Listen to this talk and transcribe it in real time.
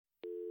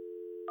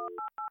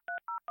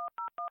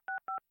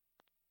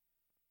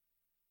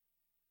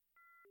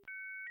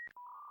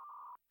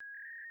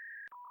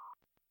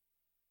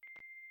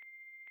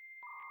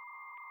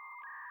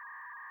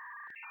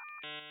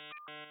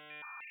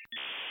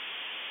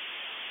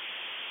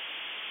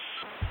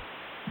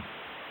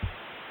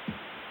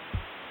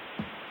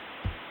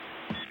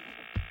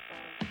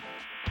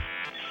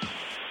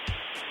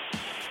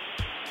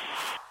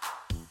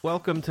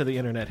Welcome to the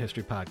Internet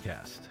History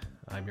Podcast.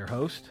 I'm your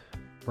host,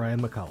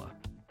 Brian McCullough.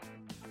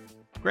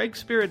 Greg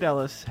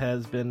Spiridelis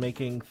has been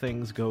making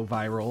things go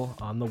viral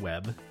on the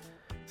web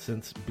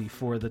since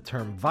before the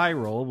term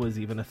viral was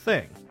even a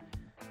thing.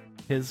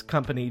 His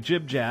company,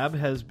 JibJab,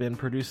 has been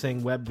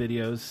producing web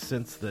videos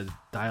since the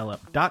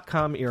dial-up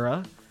 .com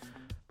era,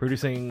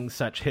 producing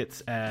such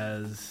hits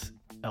as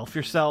Elf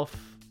Yourself,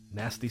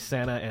 Nasty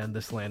Santa, and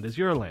This Land Is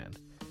Your Land.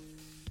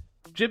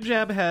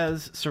 JibJab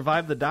has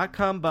survived the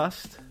 .com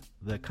bust,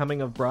 the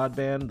coming of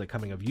broadband, the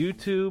coming of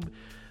YouTube,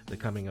 the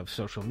coming of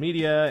social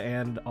media,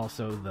 and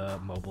also the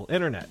mobile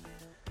internet.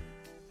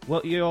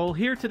 What you'll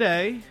hear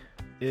today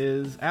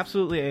is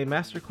absolutely a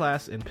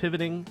masterclass in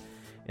pivoting,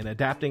 in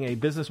adapting a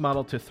business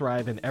model to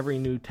thrive in every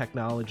new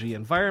technology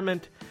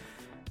environment,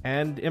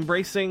 and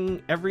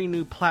embracing every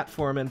new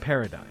platform and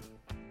paradigm.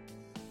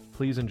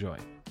 Please enjoy.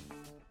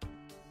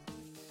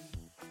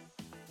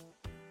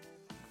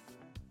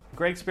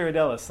 Greg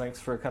Spiridelis, thanks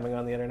for coming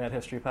on the Internet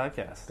History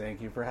Podcast.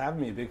 Thank you for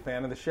having me. Big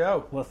fan of the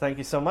show. Well, thank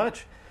you so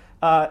much.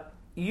 I've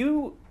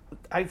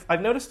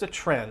noticed a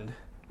trend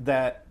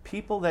that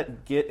people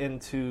that get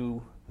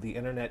into the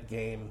internet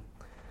game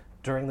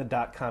during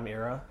the .com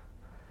era,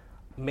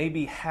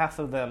 maybe half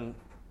of them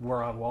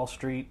were on Wall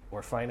Street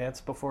or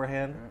finance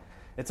beforehand. Right.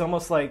 It's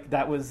almost like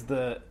that was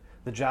the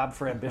job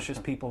for ambitious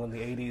people in the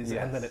 80s,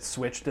 yes. And then it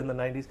switched in the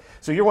 90s.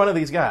 So you're one of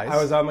these guys.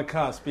 I was on the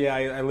cusp. Yeah,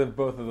 I lived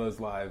both of those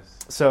lives.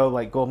 So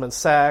like Goldman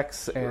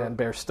Sachs Sure. and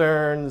Bear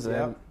Stearns. Yep.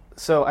 And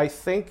so I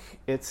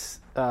think it's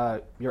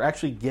you're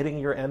actually getting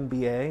your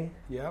MBA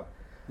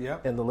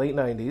Yep. in the late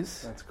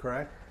 90s. That's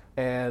correct.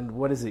 And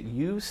what is it?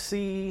 You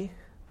see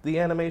the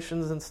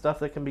animations and stuff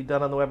that can be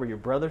done on the web, or your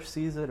brother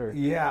sees it? Or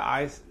Yeah,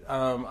 I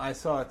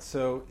saw it.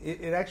 So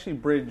it actually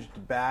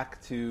bridged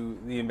back to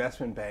the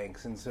investment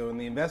banks. And so in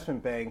the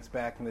investment banks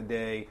back in the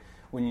day,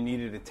 when you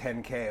needed a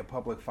 10K, a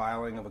public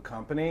filing of a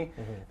company,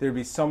 there'd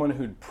be someone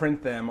who'd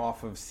print them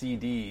off of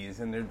CDs,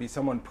 and there'd be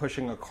someone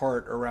pushing a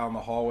cart around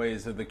the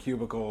hallways of the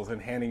cubicles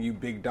and handing you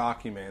big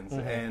documents.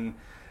 And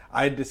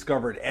I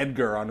discovered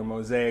Edgar on a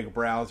Mosaic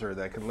browser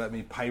that could let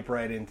me pipe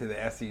right into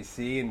the SEC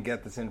and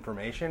get this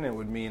information. It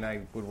would mean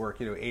I would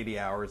work 80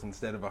 hours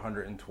instead of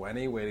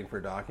 120 waiting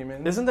for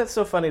documents. Isn't that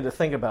so funny to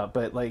think about?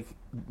 But like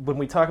when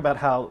we talk about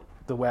how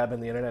the web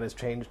and the internet has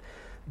changed,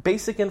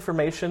 basic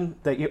information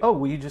that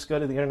you just go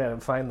to the internet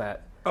and find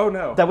that. Oh,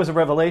 no. That was a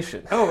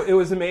revelation. Oh, it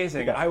was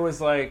amazing. Yeah. I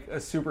was like a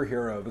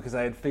superhero because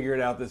I had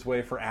figured out this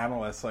way for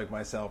analysts like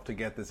myself to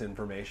get this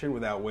information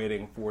without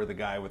waiting for the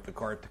guy with the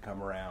cart to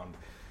come around.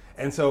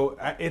 And so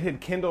it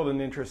had kindled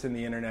an interest in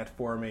the internet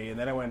for me. And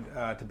then I went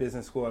to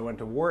business school. I went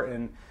to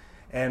Wharton.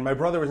 And my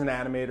brother was an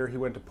animator. He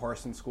went to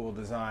Parsons School of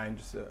Design,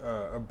 just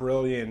a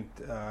brilliant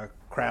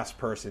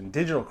craftsperson,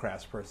 digital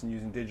craftsperson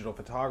using digital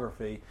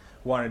photography,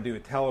 wanted to do a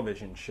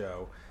television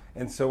show.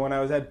 And so when I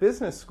was at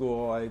business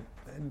school, I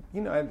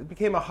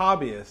became a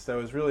hobbyist. I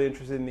was really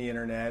interested in the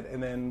internet.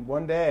 And then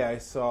one day I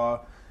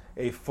saw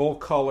a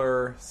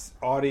full-color,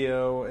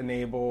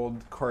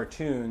 audio-enabled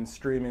cartoon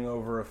streaming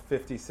over a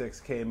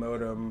 56K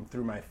modem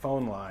through my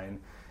phone line.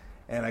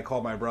 And I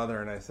called my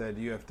brother and I said,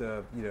 you have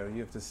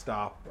to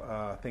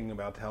stop thinking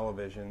about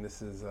television.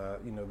 This is,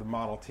 the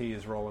Model T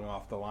is rolling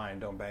off the line.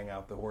 Don't bang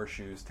out the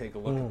horseshoes. Take a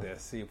look at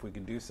this. See if we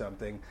can do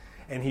something.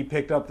 And he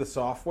picked up the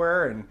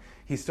software and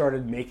he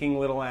started making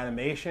little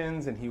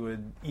animations, and he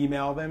would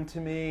email them to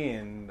me,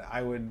 and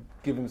I would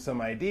give him some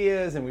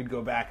ideas, and we'd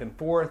go back and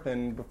forth.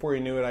 And before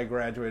you knew it, I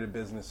graduated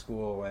business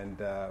school, and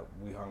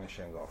we hung a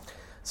shingle.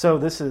 So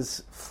this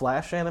is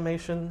Flash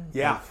animation?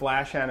 Yeah,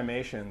 Flash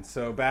animation.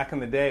 So back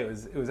in the day,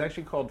 it was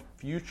actually called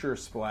Future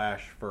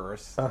Splash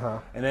first,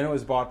 and then it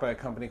was bought by a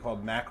company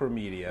called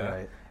Macromedia.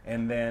 Right.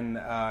 And then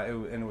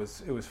it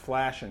was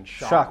Flash and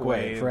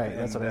Shockwave. Right,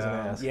 that's what I was going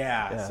to ask.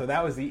 Yeah, so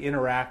that was the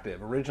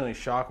interactive. Originally,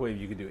 Shockwave,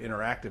 you could do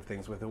interactive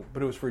things with it,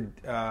 but it was for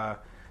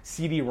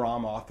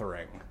CD-ROM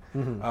authoring.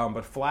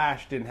 But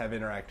Flash didn't have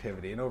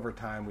interactivity, and over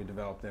time we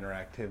developed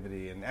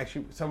interactivity. And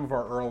actually, some of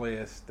our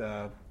earliest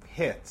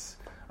hits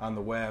on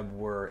the web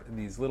were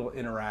these little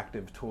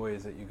interactive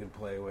toys that you could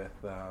play with,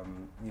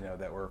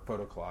 that were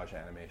photo collage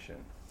animation.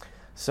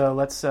 So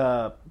let's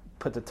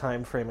put the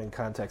time frame in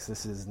context.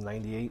 This is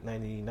 98,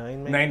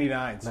 99 maybe?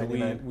 99. So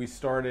 99. we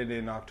started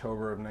in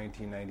October of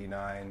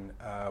 1999.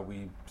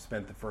 We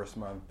spent the first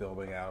month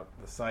building out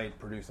the site,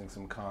 producing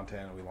some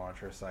content. We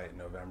launched our site in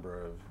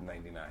November of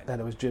 99. And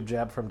it was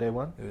JibJab from day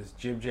one? It was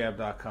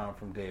jibjab.com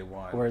from day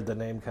one. Where did the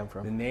name come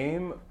from? The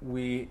name,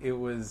 we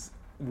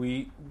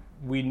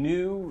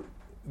knew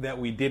that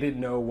we didn't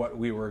know what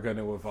we were going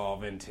to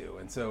evolve into.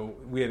 And so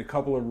we had a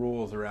couple of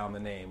rules around the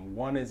name.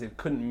 One is it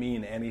couldn't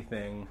mean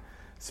anything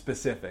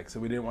specific, so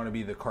we didn't want to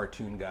be the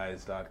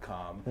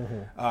cartoonguys.com.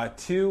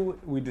 Two,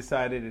 we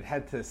decided it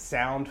had to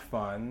sound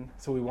fun,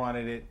 so we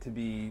wanted it to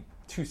be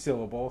 2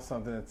 syllables,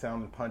 something that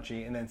sounded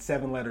punchy, and then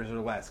 7 letters or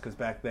less, because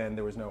back then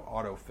there was no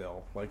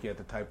autofill. Like you had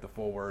to type the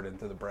full word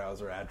into the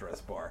browser address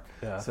bar.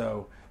 Yeah.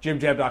 So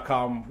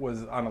jibjab.com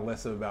was on a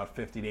list of about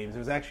 50 names. It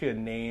was actually a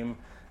name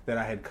that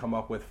I had come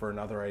up with for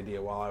another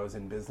idea while I was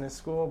in business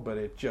school, but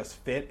it just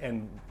fit,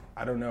 and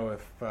I don't know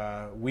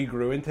if we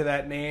grew into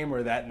that name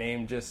or that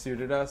name just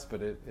suited us,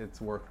 but it's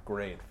worked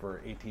great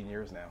for 18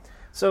 years now.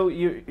 So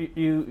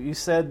you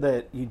said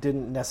that you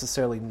didn't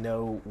necessarily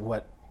know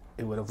what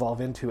it would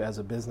evolve into as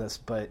a business,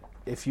 but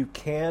if you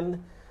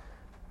can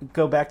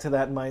go back to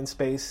that mind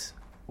space,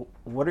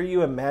 what are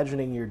you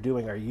imagining you're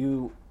doing? Are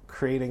you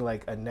creating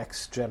like a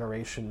next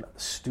generation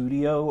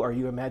studio? Are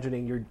you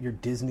imagining you're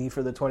Disney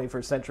for the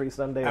 21st century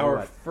someday?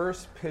 Our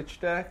first pitch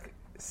deck,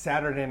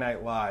 Saturday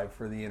Night Live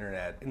for the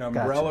internet, an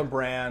umbrella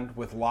brand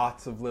with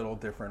lots of little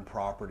different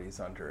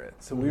properties under it.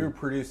 So we were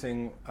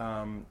producing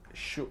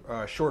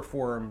short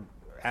form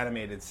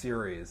animated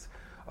series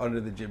under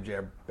the Jib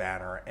Jab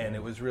banner, and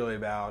it was really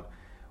about,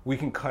 we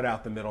can cut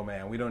out the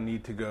middleman. We don't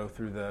need to go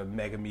through the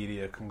mega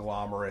media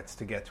conglomerates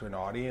to get to an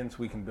audience.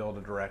 We can build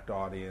a direct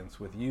audience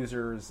with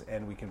users,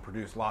 and we can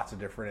produce lots of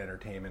different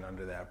entertainment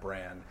under that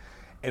brand.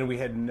 And we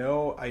had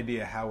no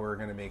idea how we were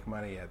going to make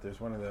money yet. There's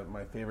one of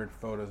my favorite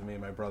photos of me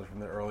and my brother from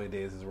the early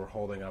days is we're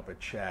holding up a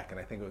check, and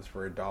I think it was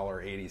for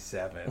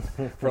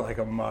 $1.87 for like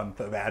a month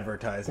of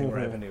advertising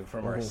revenue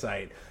from our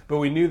site. But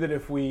we knew that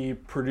if we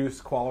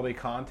produced quality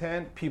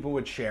content, people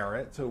would share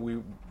it.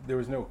 So there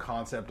was no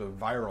concept of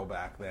viral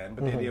back then.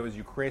 But the idea was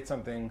you create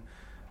something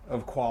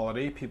of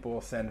quality, people will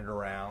send it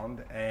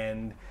around,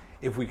 and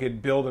if we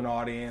could build an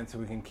audience, if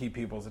we can keep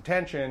people's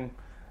attention,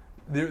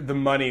 the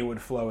money would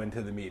flow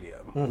into the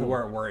medium. We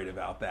weren't worried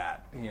about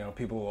that.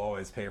 People will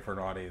always pay for an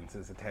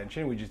audience's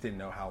attention. We just didn't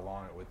know how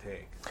long it would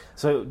take.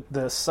 So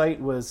the site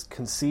was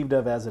conceived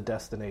of as a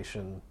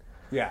destination.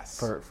 Yes.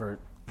 For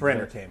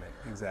entertainment,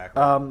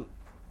 exactly.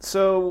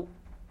 So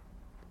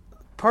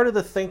part of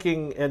the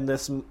thinking in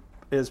this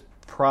is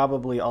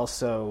probably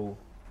also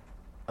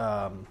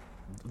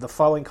the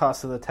falling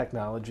cost of the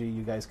technology.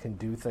 You guys can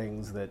do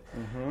things that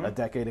a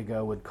decade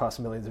ago would cost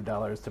millions of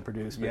dollars to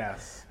produce. But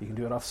yes. You can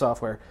do it off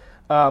software.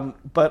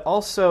 But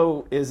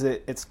also,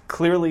 it's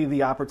clearly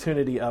the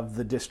opportunity of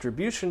the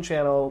distribution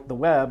channel. The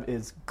web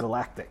is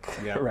galactic,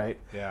 right?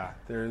 Yeah,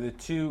 there are the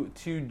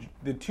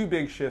two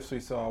big shifts we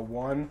saw.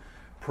 One,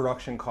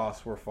 production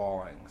costs were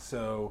falling.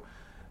 So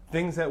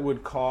things that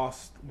would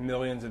cost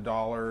millions of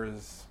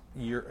dollars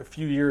a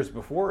few years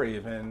before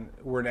even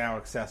were now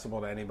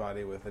accessible to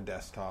anybody with a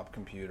desktop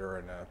computer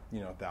and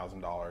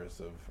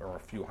 $1,000 or a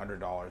few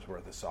 $100s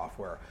worth of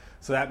software.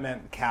 So that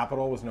meant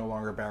capital was no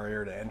longer a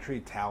barrier to entry,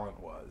 talent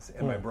was.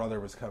 And my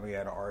brother was coming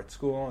out of art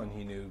school, and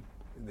he knew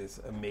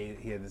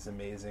he had this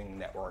amazing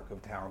network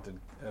of talented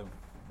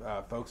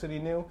folks that he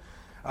knew.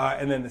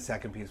 And then the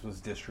second piece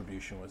was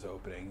distribution was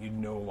opening. You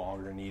no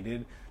longer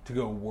needed to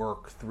go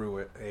work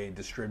through a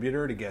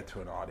distributor to get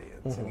to an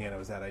audience. And again, it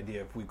was that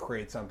idea, if we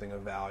create something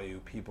of value,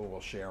 people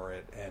will share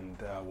it, and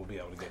we'll be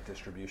able to get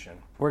distribution.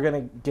 We're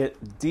going to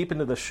get deep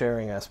into the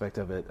sharing aspect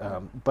of it.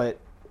 But,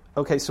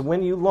 okay, so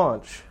when you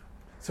launch...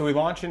 So we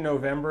launched in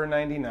November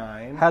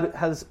 '99. How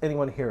does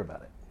anyone hear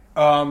about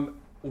it?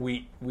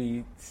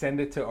 We send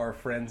it to our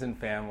friends and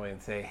family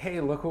and say, hey,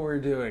 look what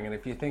we're doing, and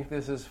if you think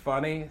this is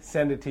funny,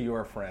 send it to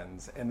your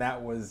friends. And that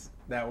was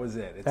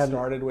it. It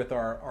started with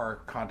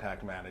our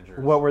contact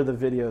managers. What were the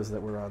videos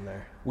that were on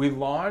there?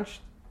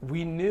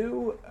 We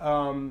knew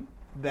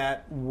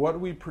that what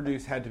we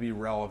produced had to be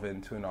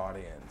relevant to an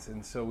audience,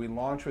 and so we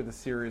launched with a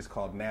series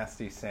called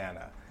Nasty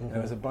Santa. And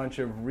it was a bunch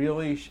of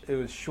it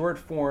was short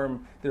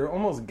form. They were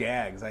almost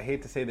gags. I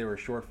hate to say they were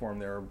short form.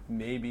 They were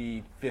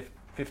maybe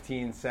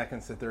 15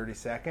 seconds to 30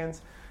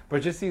 seconds,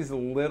 but just these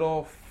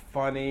little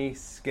funny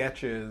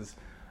sketches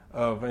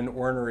of an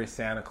ornery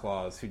Santa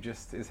Claus who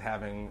just is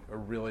having a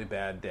really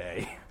bad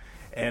day.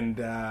 And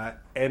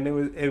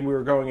we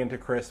were going into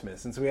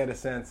Christmas, and so we had a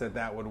sense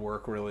that would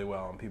work really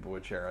well, and people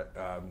would share it,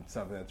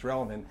 something that's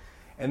relevant.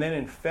 And then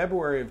in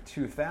February of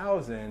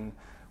 2000,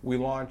 we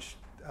launched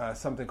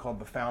something called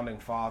the Founding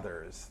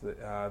Fathers,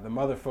 the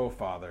Mother Faux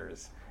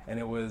Fathers, and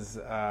it was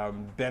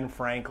Ben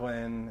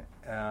Franklin,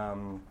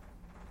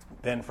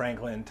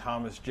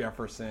 Thomas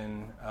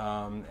Jefferson,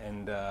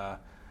 and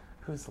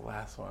who's the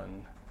last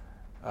one?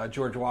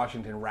 George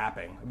Washington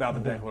rapping about the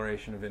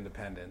Declaration of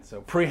Independence. So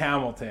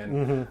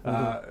pre-Hamilton,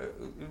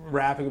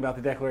 rapping about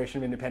the Declaration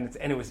of Independence,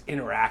 and it was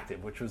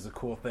interactive, which was a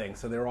cool thing.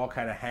 So they were all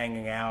kind of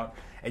hanging out,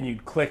 and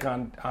you'd click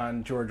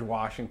on George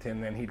Washington,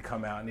 and then he'd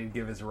come out and he'd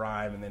give his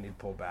rhyme, and then he'd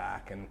pull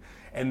back.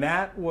 And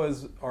that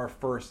was our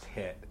first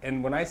hit.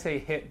 And when I say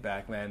hit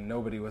back then,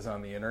 nobody was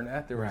on the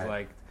internet. There was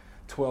like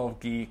 12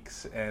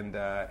 geeks and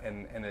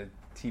a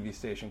TV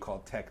station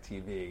called Tech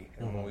TV,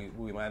 and when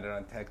we landed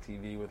on Tech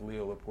TV with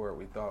Leo Laporte,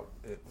 we thought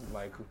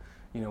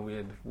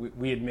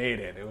we had made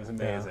it. It was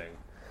amazing.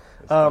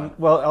 Yeah.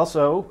 Well,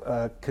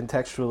 also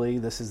contextually,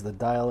 this is the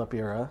dial-up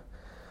era,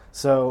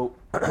 so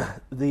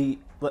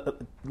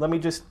let me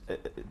just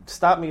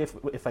stop me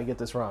if I get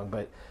this wrong,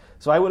 but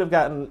so I would have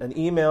gotten an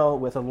email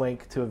with a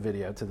link to a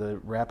video to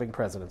the Rapping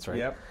Presidents, right?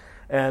 Yep.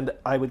 And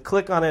I would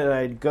click on it, and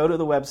I'd go to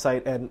the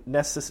website,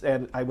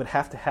 and I would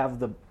have to have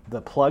the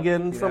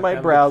plugin for my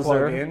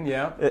browser. Plug-in,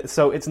 yeah.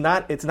 So it's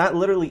not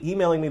literally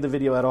emailing me the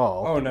video at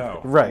all. Oh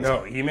no! Right?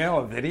 No, email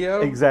a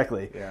video.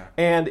 Exactly. Yeah.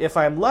 And if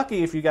I'm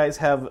lucky, if you guys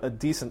have a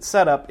decent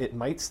setup, it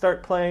might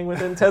start playing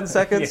within 10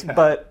 seconds. Yeah.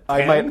 But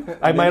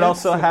I might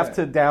also have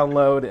to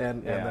download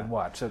and then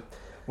watch. So,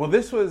 well,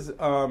 this was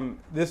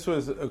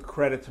a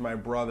credit to my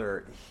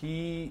brother.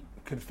 He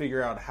could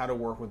figure out how to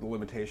work with the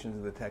limitations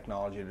of the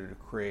technology to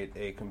create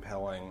a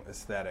compelling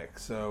aesthetic.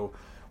 So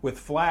with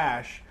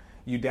Flash,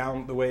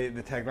 the way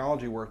the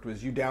technology worked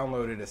was you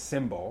downloaded a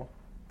symbol,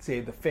 say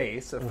the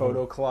face, a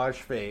photo collage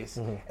face,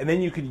 and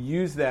then you could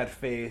use that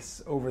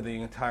face over the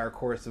entire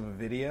course of a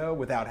video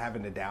without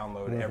having to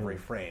download every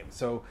frame.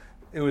 So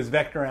it was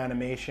vector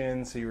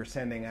animation, so you were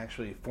sending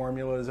actually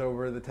formulas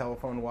over the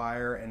telephone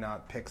wire and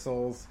not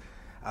pixels.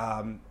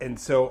 And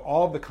so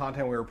all of the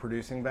content we were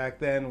producing back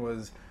then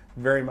was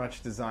very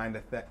much designed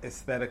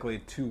aesthetically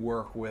to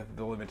work with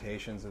the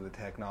limitations of the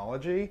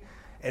technology.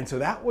 And so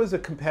that was a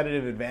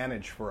competitive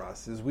advantage for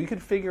us, is we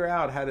could figure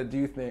out how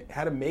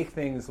to make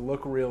things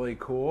look really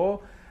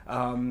cool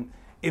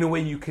in a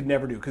way you could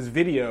never do, because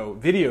video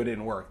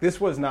didn't work.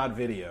 This was not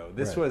video.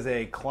 This was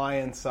a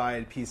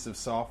client-side piece of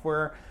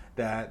software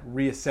that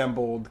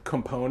reassembled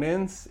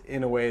components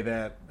in a way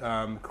that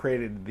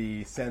created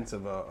the sense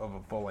of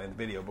a full-length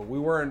video. But we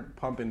weren't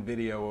pumping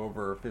video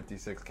over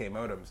 56K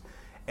modems.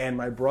 And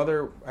my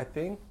brother, I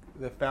think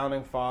the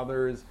founding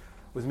fathers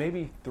was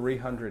maybe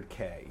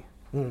 300K.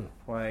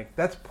 Like,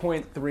 that's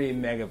 0.3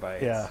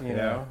 megabytes, you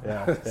know?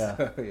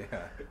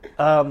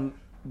 So,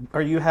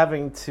 are you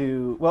having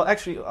to... Well,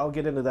 actually, I'll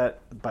get into that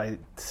by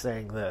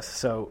saying this.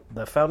 So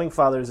the Founding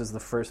Fathers is the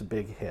first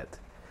big hit.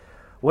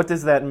 What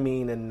does that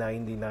mean in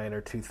 99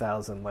 or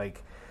 2000?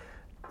 Like,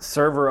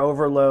 server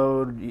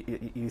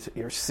overload,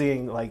 you're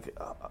seeing, like...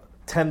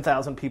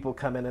 10,000 people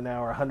come in an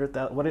hour,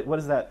 100,000. What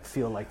does that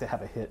feel like to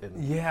have a hit?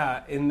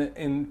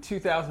 In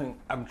 2000,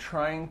 I'm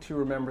trying to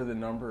remember the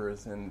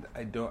numbers, and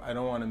I don't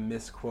want to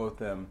misquote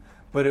them,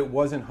 but it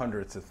wasn't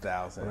hundreds of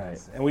thousands.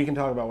 Right. And we can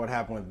talk about what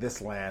happened with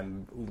this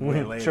land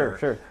way later.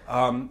 Sure.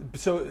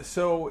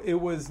 So it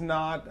was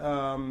not.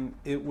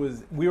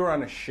 We were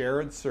on a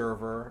shared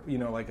server,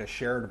 like a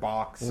shared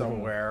box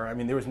somewhere. I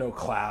mean, there was no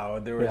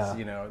cloud. There was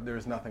there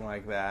was nothing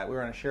like that. We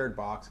were on a shared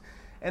box.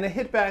 And a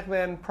hit back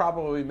then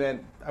probably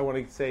meant, I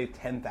want to say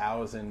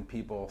 10,000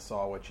 people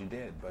saw what you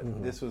did.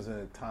 But this was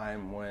a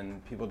time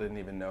when people didn't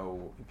even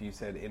know, if you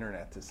said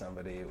internet to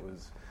somebody, it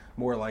was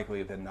more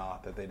likely than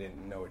not that they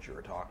didn't know what you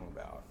were talking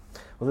about.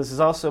 Well, this is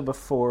also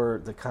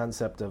before the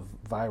concept of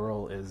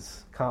viral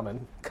is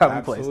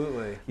commonplace.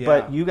 Absolutely, yeah.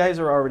 But you guys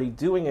are already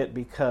doing it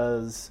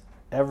because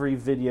every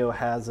video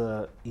has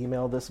a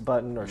email this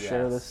button or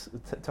share this.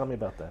 Tell me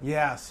about that.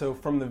 Yeah, so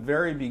from the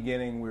very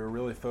beginning, we were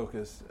really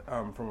focused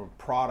from a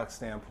product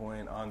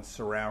standpoint on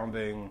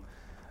surrounding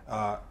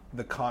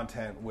the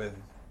content with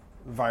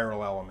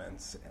viral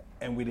elements.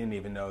 And we didn't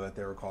even know that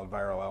they were called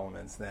viral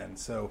elements then.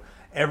 So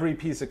every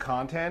piece of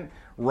content,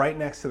 right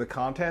next to the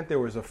content, there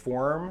was a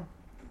form,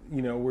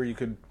 where you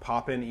could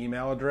pop in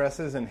email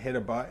addresses and hit a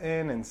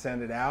button and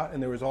send it out.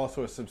 And there was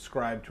also a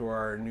subscribe to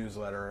our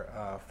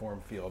newsletter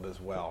form field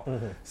as well.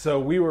 So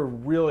we were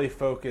really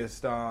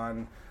focused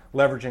on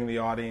leveraging the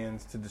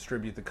audience to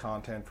distribute the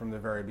content from the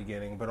very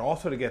beginning, but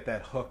also to get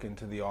that hook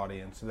into the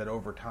audience so that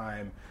over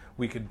time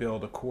we could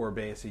build a core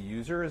base of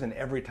users, and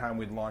every time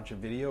we'd launch a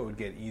video, it would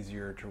get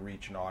easier to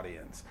reach an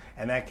audience.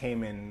 And that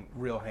came in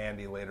real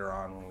handy later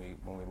on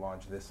when we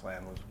launched This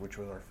Land, which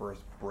was our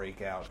first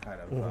breakout kind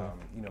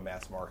of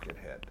mass market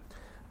hit.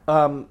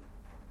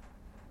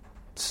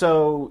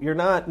 So you're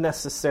not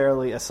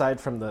necessarily, aside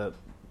from the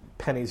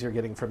pennies you're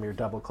getting from your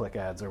DoubleClick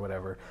ads or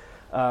whatever,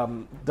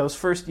 those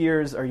first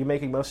years, are you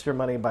making most of your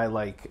money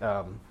by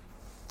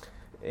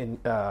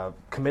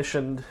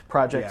commissioned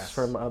projects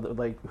from other,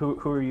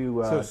 who are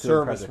you? So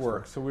service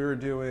work. So we were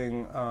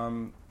doing.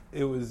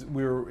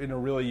 We were in a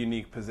really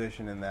unique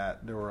position in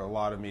that there were a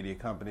lot of media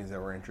companies that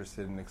were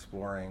interested in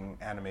exploring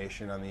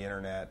animation on the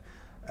internet,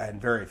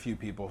 and very few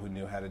people who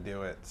knew how to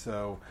do it.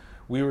 So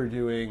we were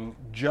doing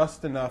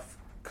just enough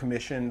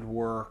commissioned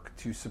work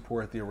to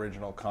support the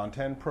original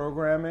content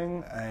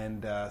programming,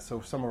 and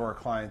so some of our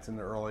clients in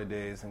the early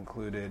days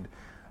included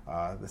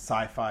the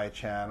Sci-Fi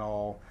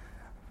Channel.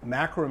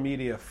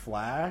 Macromedia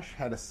Flash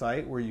had a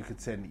site where you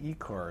could send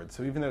e-cards.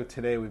 So even though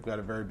today we've got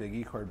a very big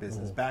e-card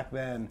business, back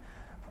then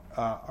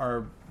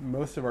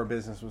most of our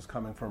business was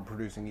coming from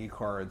producing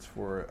e-cards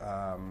for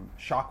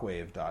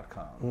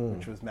Shockwave.com,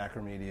 which was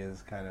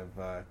Macromedia's kind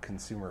of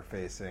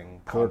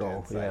consumer-facing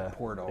portal.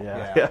 Portal.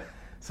 Yeah.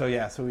 So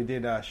we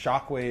did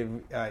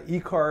Shockwave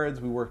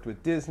e-cards. We worked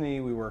with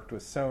Disney. We worked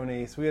with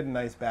Sony. So we had a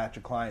nice batch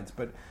of clients.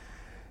 But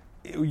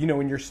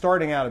when you're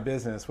starting out a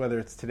business, whether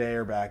it's today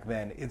or back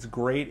then, it's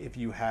great if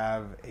you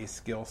have a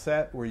skill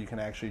set where you can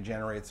actually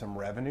generate some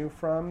revenue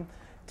from.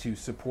 to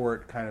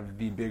support kind of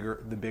the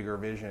bigger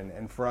vision.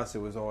 And for us, it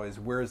was always,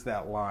 where's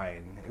that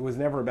line? It was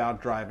never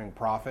about driving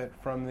profit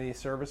from the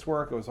service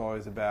work. It was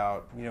always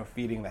about,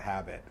 feeding the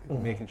habit,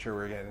 making sure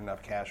we were getting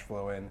enough cash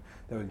flow in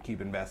that would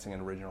keep investing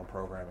in original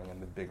programming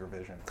and the bigger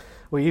vision.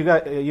 Well, you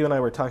and I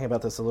were talking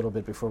about this a little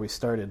bit before we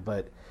started,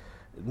 but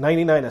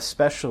 99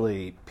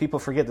 especially, people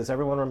forget this.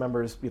 Everyone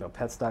remembers,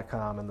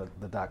 Pets.com and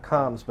the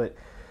 .coms, but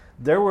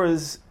there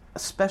was,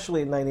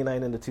 especially in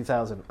 99 into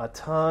 2000, a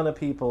ton of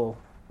people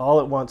all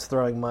at once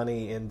throwing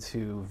money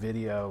into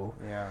video.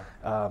 Yeah.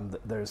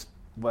 There's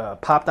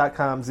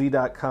Pop.com,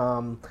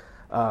 Z.com,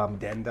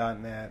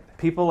 Den.net.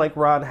 People like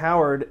Ron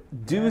Howard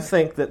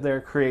think that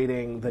they're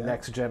creating the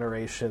next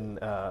generation,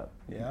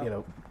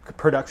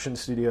 production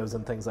studios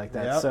and things like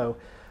that. Yep. So,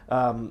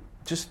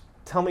 just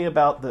tell me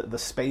about the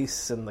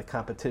space and the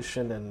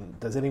competition, and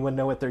does anyone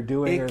know what they're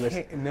doing?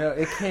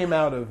 It came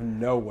out of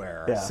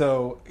nowhere. Yeah.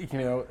 So,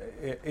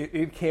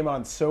 it came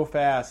on so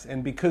fast,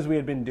 and because we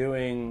had been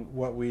doing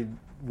what we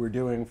were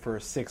doing for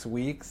 6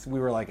 weeks, we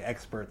were like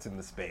experts in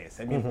the space.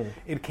 I mean,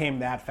 it came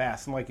that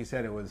fast, and like you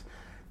said, it was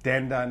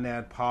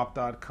Den.net,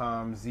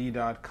 Pop.com,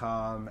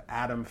 Z.com,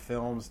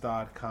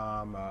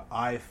 AtomFilms.com,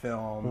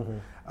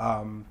 iFilm,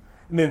 and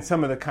then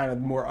some of the kind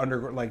of more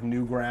like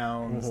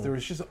Newgrounds. There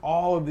was just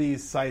all of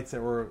these sites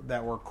that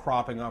were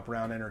cropping up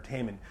around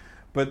entertainment.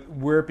 But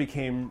where it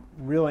became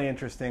really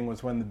interesting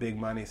was when the big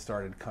money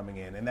started coming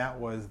in, and that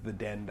was the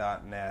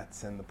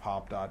Den.nets and the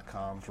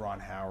Pop.coms, Ron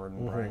Howard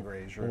and Brian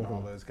Grazer and all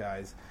those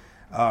guys.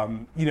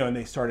 And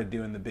they started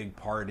doing the big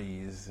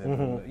parties,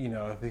 and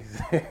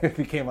it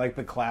became like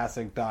the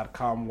classic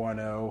 .com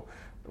 1.0,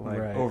 like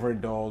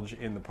overindulge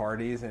in the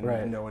parties,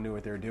 and no one knew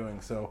what they were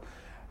doing. So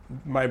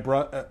my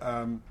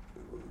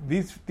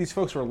these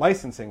folks were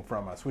licensing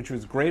from us, which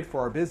was great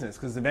for our business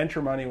because the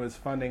venture money was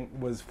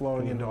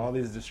flowing into all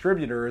these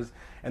distributors,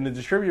 and the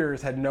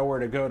distributors had nowhere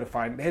to go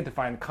they had to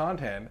find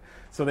content,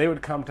 so they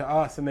would come to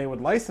us and they would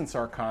license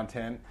our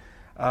content.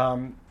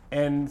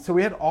 And so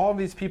we had all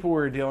these people we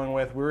were dealing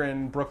with. We were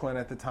in Brooklyn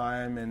at the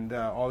time, and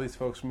all these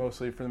folks,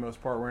 mostly for the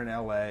most part, were in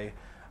LA.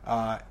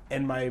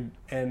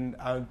 And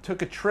I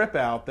took a trip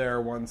out there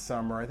one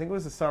summer. I think it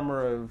was the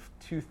summer of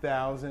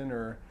 2000,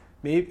 or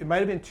maybe it might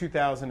have been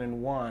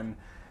 2001.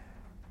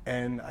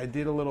 And I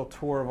did a little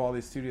tour of all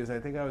these studios. I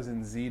think I was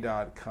in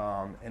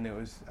Z.com,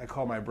 and I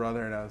called my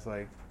brother, and I was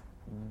like,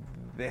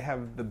 they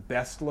have the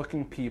best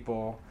looking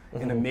people,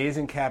 an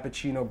amazing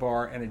cappuccino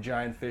bar, and a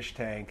giant fish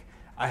tank.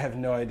 I have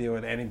no idea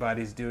what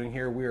anybody's doing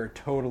here. We are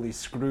totally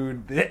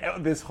screwed.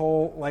 This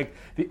whole,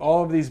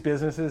 all of these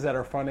businesses that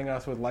are funding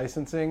us with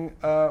licensing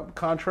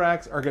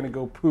contracts are going to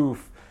go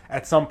poof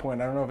at some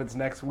point. I don't know if it's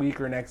next week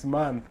or next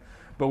month,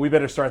 but we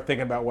better start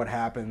thinking about what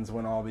happens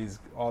when all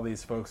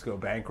these folks go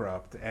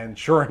bankrupt. And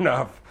sure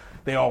enough,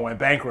 they all went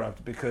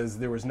bankrupt because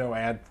there was no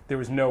ad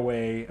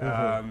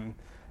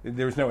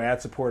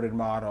supported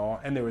model,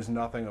 and there was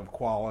nothing of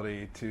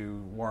quality to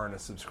warrant a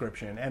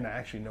subscription, and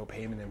actually no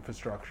payment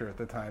infrastructure at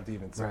the time to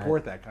even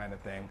support that kind of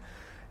thing.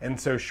 And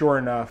so sure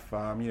enough,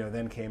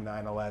 then came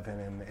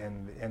 9/11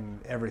 and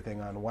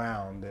everything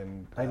unwound.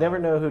 And I never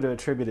know who to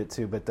attribute it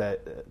to, but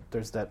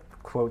there's that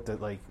quote that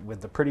when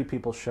the pretty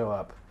people show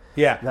up,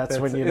 that's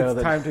when you know it's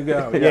that time to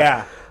go.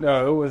 Yeah.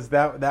 No, it was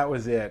that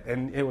was it,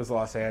 and it was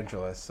Los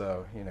Angeles,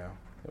 so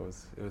it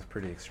was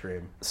pretty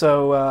extreme.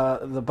 So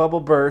the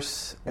bubble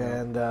bursts,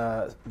 and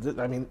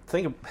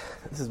think of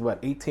this is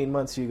 18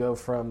 months. You go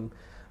from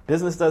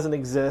business doesn't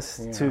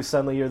exist to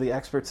suddenly you're the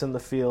experts in the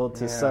field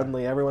to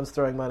suddenly everyone's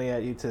throwing money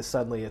at you to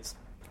suddenly it's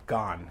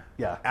gone.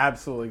 Yeah,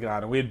 absolutely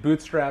gone. And we had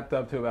bootstrapped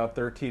up to about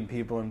 13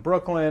 people in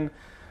Brooklyn.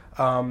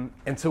 And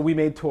so we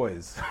made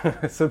toys.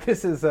 So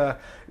this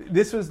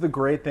was the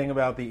great thing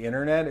about the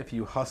internet. If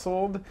you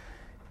hustled,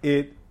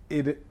 it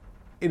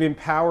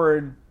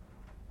empowered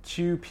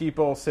two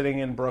people sitting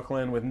in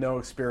Brooklyn with no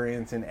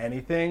experience in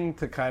anything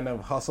to kind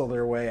of hustle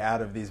their way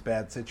out of these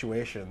bad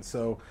situations.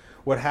 So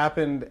what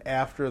happened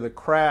after the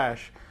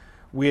crash,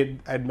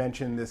 I'd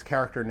mentioned this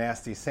character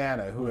Nasty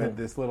Santa, who had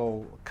this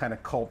little kind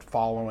of cult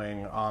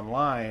following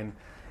online.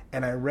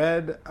 And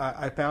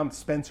I found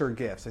Spencer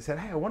Gifts. I said,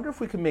 hey, I wonder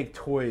if we could make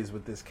toys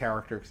with this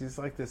character, because he's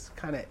like this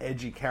kind of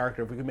edgy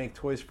character. If we could make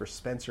toys for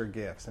Spencer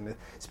Gifts. And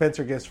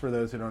Spencer Gifts, for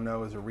those who don't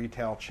know, is a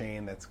retail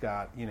chain that's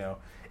got,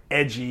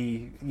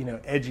 edgy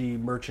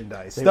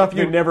merchandise. Stuff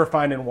you'd never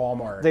find in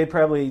Walmart. They'd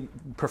probably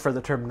prefer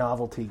the term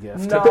novelty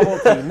gift.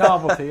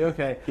 Novelty,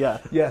 okay. Yeah.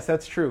 Yes,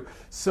 that's true.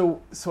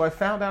 So I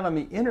found out on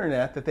the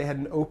internet that they had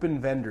an open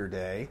vendor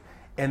day.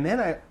 And then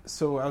I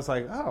was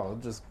like, I'll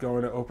just go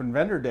into Open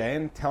Vendor Day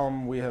and tell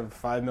them we have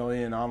 5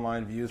 million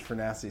online views for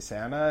Nasty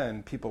Santa,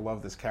 and people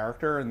love this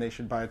character, and they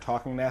should buy a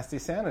talking Nasty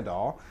Santa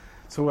doll.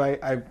 So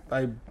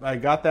I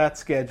got that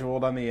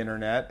scheduled on the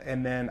internet,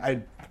 and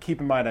then keep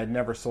in mind I'd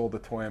never sold a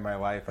toy in my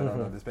life. I don't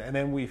know this, and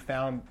then we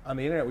found on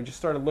the internet, we just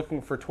started looking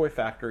for toy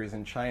factories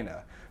in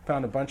China.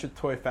 Found a bunch of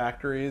toy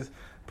factories,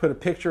 put a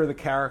picture of the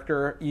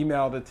character,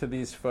 emailed it to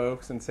these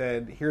folks, and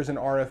said, here's an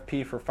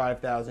RFP for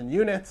 5,000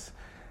 units.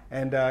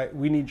 and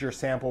we need your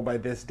sample by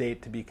this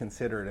date to be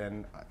considered.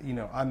 And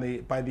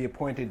by the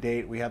appointed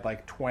date, we had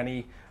like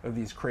 20 of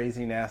these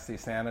crazy, nasty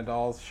Santa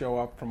dolls show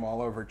up from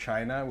all over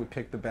China. We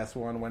picked the best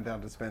one, went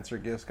down to Spencer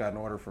Gifts, got an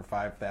order for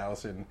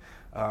 5,000,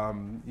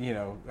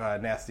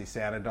 nasty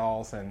Santa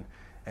dolls, and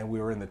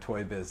we were in the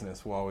toy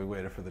business while we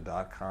waited for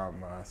the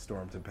 .com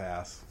storm to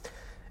pass.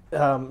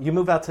 You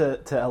moved out to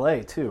LA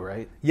too,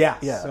 right? Yes.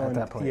 Yeah, so at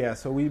that point. Yeah,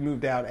 so we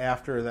moved out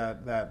after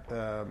that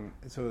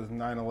so it was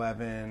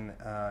 9/11,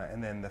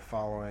 and then the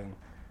following,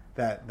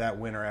 that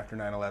winter after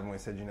 9/11, we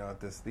said, you know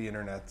what, the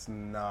internet's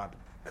not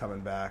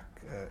coming back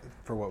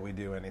for what we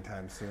do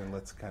anytime soon.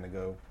 Let's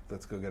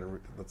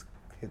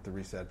hit the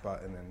reset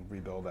button and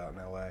rebuild out in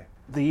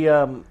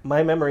LA.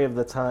 My memory of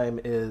the time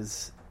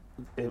is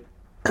it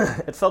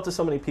felt to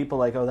so many people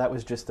like, oh, that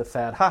was just a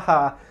fad.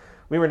 Ha.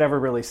 We were never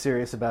really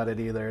serious about it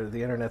either.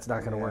 The internet's not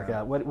going to work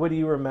out. What do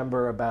you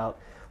remember about,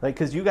 like,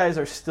 because you guys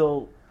are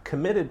still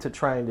committed to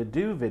trying to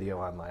do video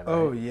online, right?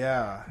 Oh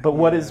yeah. But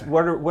what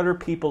are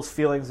people's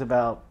feelings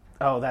about,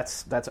 oh,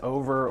 that's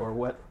over, or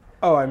what?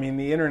 Oh, I mean,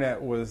 the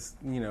internet was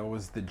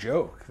the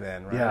joke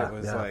then, right? Yeah,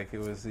 it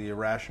was the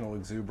irrational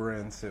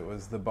exuberance. It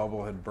was the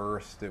bubble had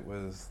burst. That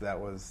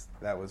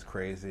was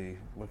crazy.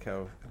 Look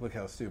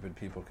how stupid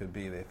people could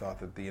be. They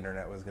thought that the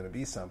internet was going to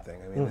be something.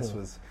 I mean, This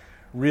was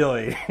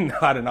really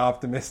not an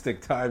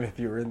optimistic time if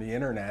you were in the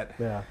internet.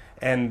 Yeah.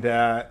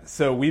 And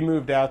so we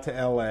moved out to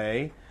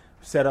LA,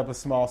 set up a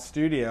small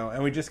studio,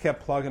 and we just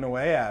kept plugging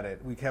away at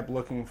it. We kept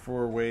looking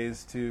for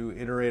ways to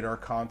iterate our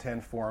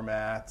content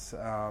formats.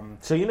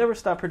 So you never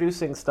stopped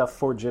producing stuff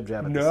for Jib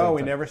Jab at the same time? No,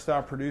 we never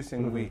stopped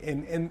producing.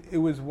 And it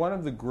was one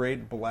of the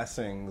great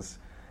blessings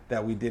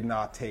that we did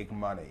not take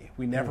money.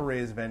 We never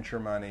raised venture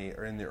money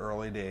in the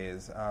early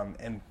days.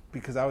 And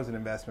because I was an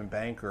investment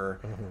banker,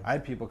 I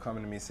had people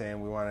coming to me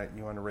saying, you want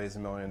to raise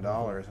 $1 million?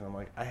 And I'm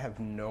like, I have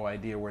no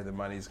idea where the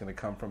money is going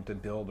to come from to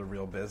build a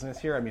real business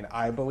here. I mean,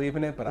 I believe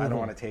in it, but I don't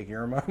want to take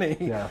your money.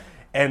 Yeah.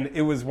 And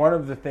it was one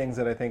of the things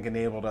that I think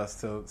enabled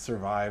us to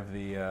survive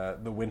the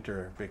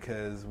winter,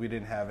 because we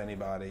didn't have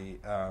anybody,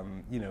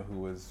 who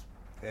was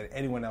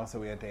anyone else that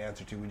we had to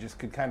answer to. We just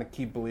could kind of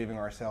keep believing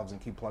ourselves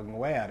and keep plugging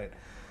away at it.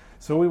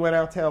 So we went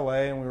out to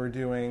LA and we were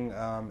doing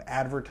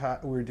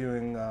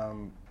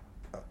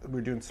we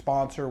were doing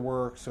sponsor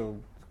work, so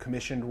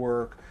commissioned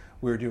work.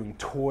 We were doing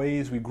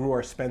toys. We grew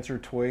our Spencer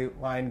toy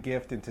line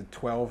gift into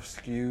 12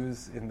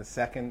 SKUs in the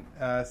second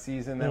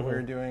season that we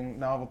were doing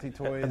novelty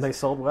toys. And they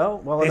sold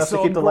well enough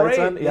to keep the lights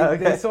on? Yeah,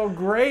 okay. They sold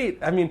great.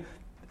 I mean,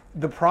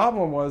 the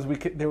problem was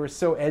they were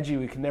so edgy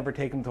we could never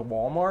take them to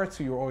Walmart,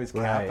 so you were always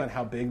capped on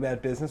how big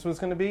that business was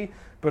going to be.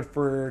 But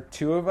for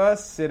two of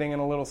us sitting in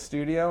a little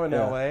studio in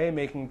LA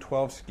making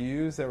 12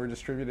 SKUs that were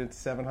distributed to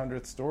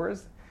 700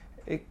 stores,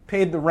 it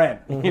paid the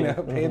rent,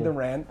 paid the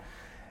rent.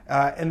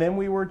 And then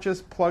we were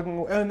just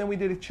plugging, and then we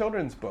did a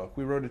children's book.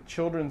 We wrote a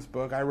children's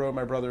book. I wrote,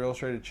 my brother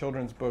illustrated a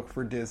children's book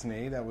for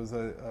Disney. That was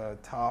a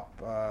top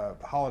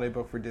holiday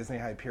book for Disney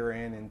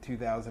Hyperion in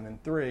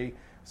 2003.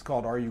 It's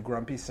called Are You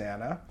Grumpy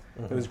Santa?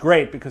 It was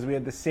great because we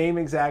had the same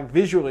exact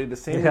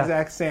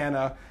exact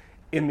Santa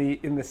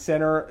in the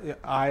center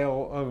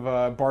aisle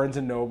of Barnes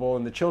 & Noble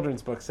in the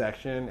children's book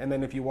section. And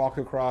then if you walk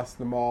across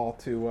the mall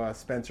to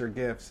Spencer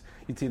Gifts,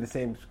 you'd see the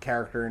same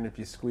character, and if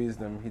you squeezed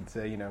him, he'd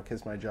say,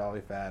 kiss my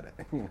jolly fat.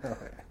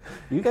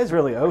 You guys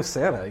really owe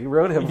Santa. You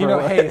wrote him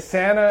hey,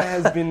 Santa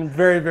has been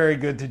very, very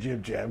good to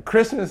Jib Jab.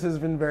 Christmas has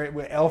been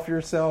elf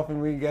yourself,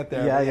 and we get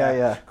there.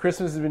 Yeah.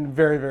 Christmas has been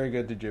very, very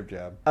good to Jib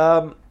Jab.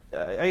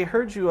 I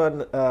heard you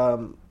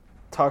on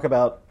talk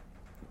about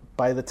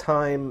by the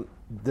time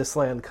This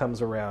Land comes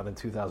around in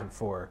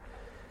 2004,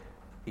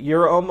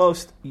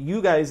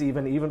 you guys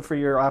even for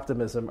your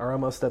optimism are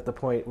almost at the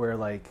point where,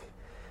 like,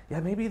 yeah,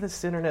 maybe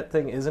this internet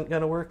thing isn't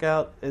going to work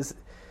out. Is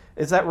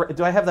that right?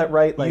 Do I have that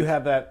right? Like, you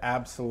have that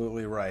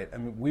absolutely right. I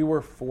mean, we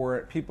were for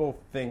it. People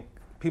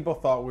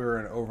thought we were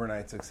an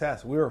overnight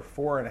success. We were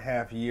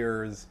 4.5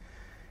 years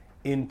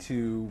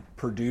into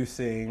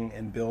producing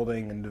and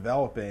building and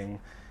developing.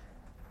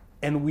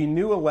 And we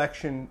knew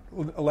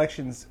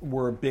elections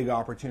were big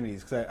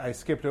opportunities, because I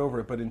skipped over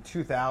it. But in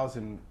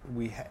 2000,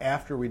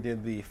 after we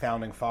did the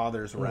Founding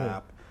Fathers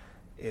wrap,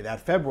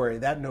 that February,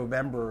 that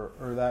November,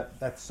 or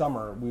that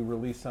summer, we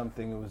released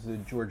something. It was the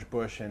George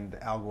Bush and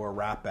Al Gore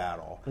rap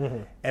battle,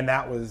 and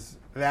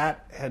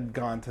that had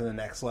gone to the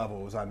next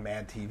level. It was on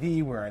Mad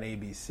TV, we're on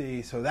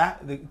ABC, so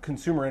that the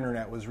consumer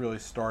internet was really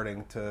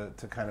starting to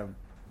kind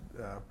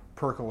of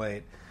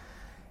percolate.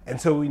 And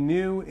so we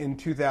knew in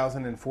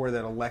 2004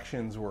 that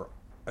elections were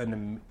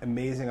an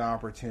amazing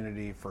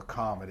opportunity for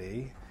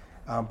comedy,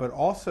 but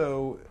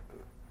also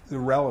the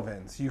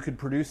relevance. You could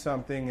produce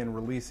something and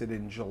release it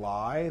in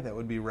July that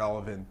would be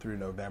relevant through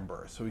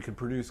November. So we could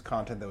produce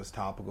content that was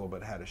topical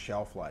but had a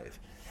shelf life.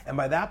 And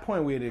by that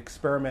point, we had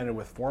experimented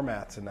with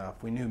formats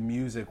enough. We knew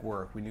music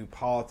worked. We knew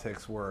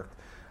politics worked.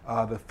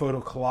 The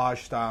photo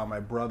collage style my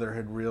brother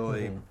had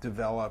really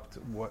developed,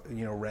 what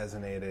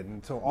resonated,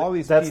 and so all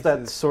these pieces,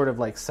 that sort of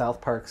like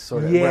South Park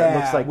sort of, where it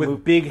looks like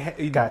with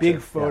big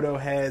photo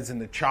heads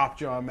and the chop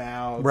jaw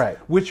mouths, right?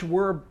 Which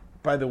were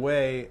by the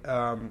way,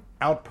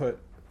 output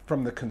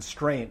from the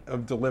constraint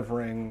of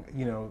delivering,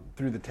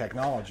 through the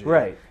technology.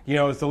 Right.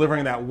 It's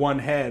delivering that one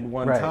head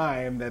one right.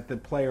 time that the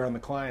player on the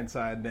client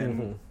side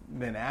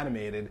then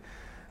animated.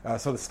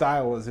 So the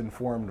style was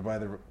informed by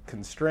the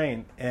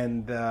constraint.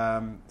 And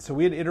so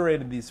we had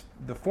iterated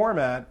the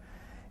format.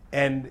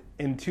 And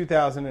in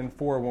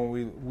 2004,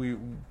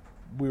 when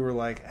we were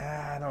like,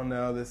 I don't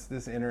know,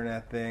 this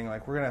internet thing,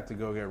 like we're going to have to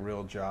go get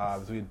real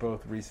jobs. We'd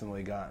both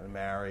recently gotten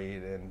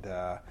married,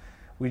 and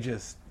we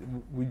just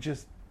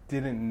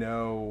didn't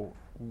know.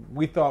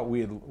 We thought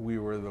we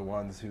were the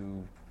ones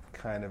who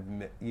kind of,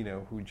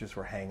 who just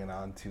were hanging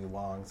on too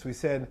long. So we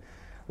said,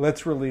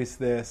 let's release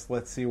this,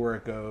 let's see where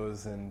it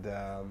goes, and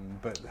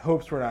but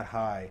hopes were not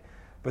high.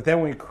 But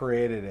then we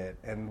created it,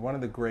 and one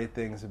of the great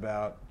things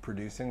about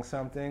producing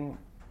something,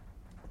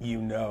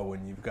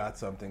 when you've got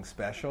something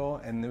special,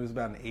 and there was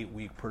about an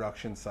 8-week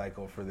production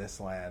cycle for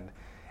This Land.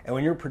 And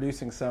when you're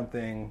producing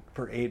something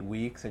for 8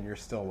 weeks and you're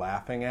still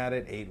laughing at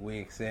it 8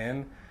 weeks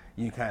in,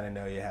 you kind of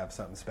know you have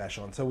something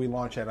special. And so we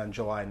launched that on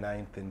July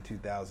 9th in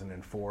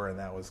 2004, and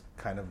that was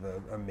kind of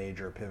a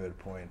major pivot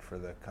point for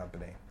the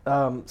company.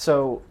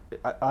 So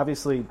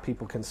obviously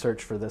people can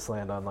search for This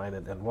Land online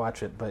and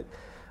watch it, but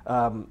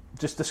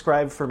just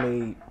describe for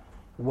me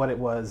what it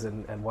was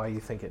and why you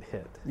think it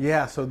hit.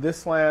 Yeah, so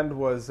This Land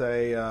was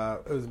it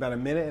was about a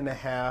minute and a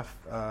half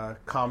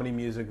comedy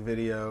music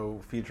video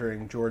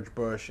featuring George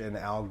Bush and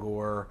Al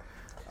Gore.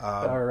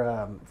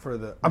 For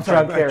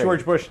the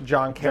George Bush and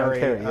John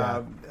Kerry,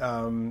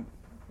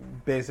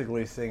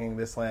 basically singing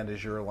 "This Land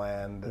Is Your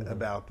Land"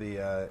 about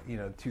the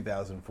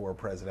 2004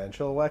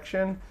 presidential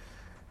election,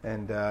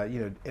 and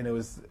and it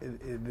was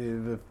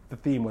the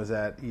theme was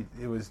that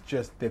it was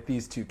just that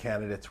these two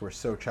candidates were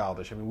so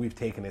childish. I mean, we've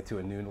taken it to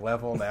a new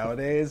level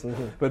nowadays,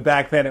 but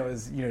back then it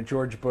was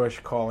George Bush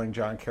calling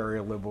John Kerry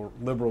a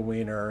liberal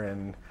wiener,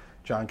 and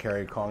John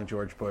Kerry calling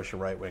George Bush a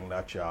right-wing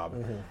nut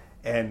job.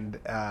 And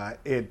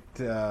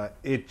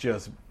it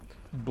just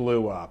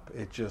blew up.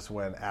 It just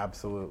went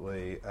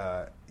absolutely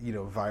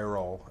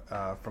viral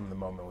from the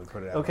moment we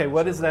put it out. Okay,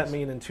 what does that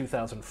mean in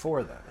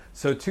 2004 then?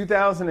 So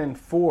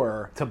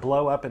 2004... To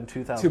blow up in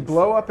 2004. To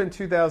blow up in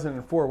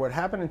 2004, what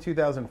happened in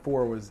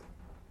 2004 was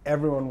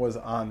everyone was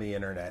on the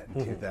internet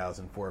in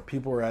 2004.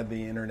 People were at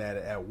the internet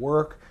at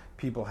work.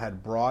 People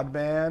had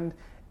broadband.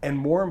 And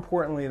more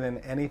importantly than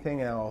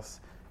anything else,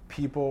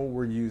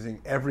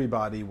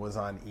 everybody was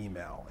on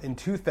email. In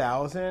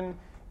 2000,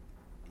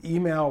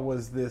 email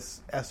was this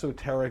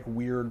esoteric,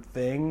 weird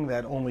thing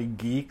that only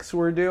geeks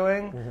were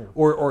doing,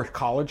 or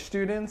college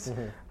students.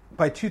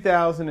 By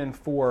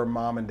 2004,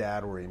 mom and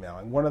dad were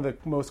emailing. One of the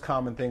most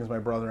common things my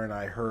brother and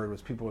I heard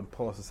was people would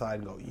pull us aside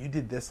and go, "You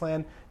did This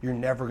Land? You're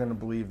never going to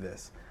believe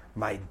this.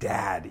 My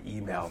dad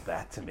emailed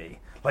that to me."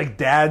 Like,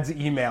 dad's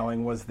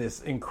emailing was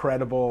this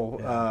incredible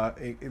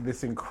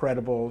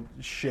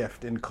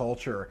shift in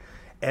culture.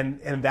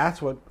 And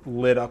that's what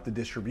lit up the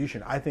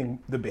distribution. I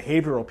think the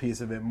behavioral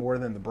piece of it, more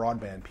than the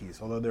broadband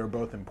piece, although they were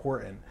both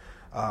important,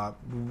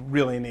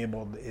 really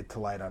enabled it to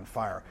light on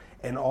fire.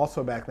 And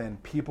also back then,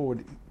 people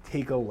would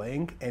take a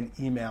link and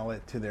email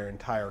it to their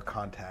entire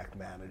contact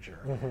manager.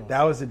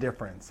 That was the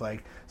difference.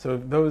 Like, so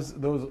those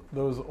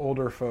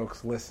older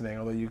folks listening,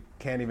 although you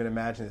can't even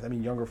imagine this. I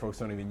mean, younger folks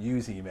don't even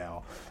use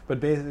email.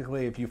 But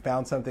basically, if you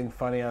found something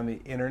funny on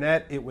the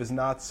internet, it was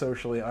not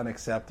socially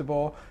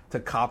unacceptable to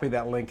copy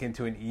that link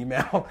into an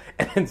email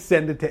and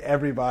send it to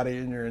everybody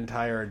in your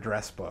entire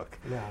address book.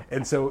 Yeah.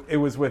 And so it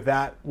was with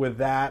that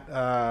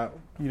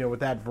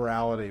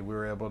virality, we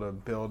were able to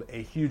build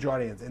a huge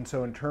audience. And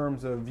so in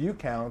terms of view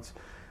counts,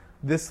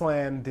 This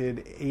Land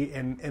did,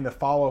 and the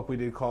follow-up we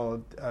did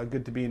called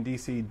Good to Be in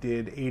DC,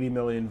 did 80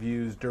 million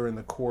views during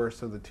the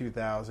course of the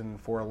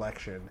 2004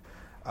 election.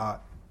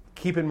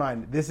 Keep in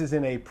mind, this is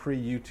in a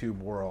pre-YouTube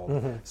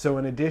world. So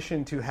in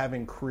addition to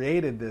having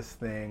created this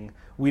thing,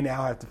 we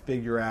now have to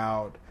figure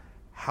out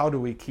how do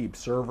we keep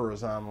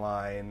servers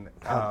online.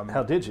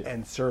 How did you?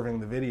 And serving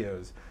the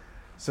videos.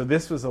 So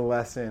this was a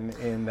lesson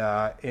in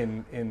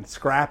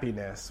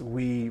scrappiness.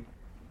 We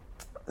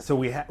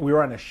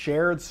were on a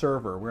shared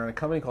server. We were on a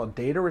company called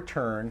Data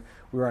Return.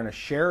 We were on a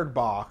shared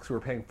box. We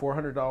were paying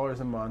 $400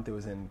 a month. It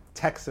was in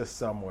Texas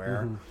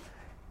somewhere.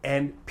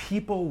 And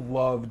people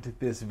loved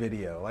this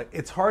video. Like,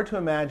 it's hard to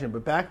imagine,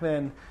 but back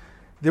then,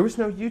 there was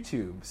no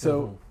YouTube.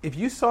 So if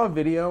you saw a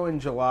video in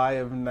July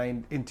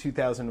in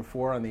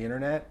 2004 on the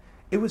internet,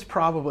 it was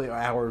probably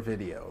our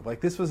video.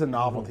 Like, this was a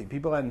novelty.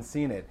 People hadn't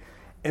seen it.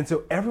 And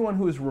so everyone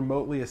who was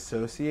remotely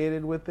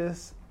associated with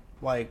this,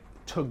 like,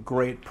 took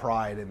great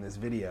pride in this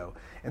video.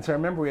 And so I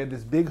remember we had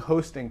this big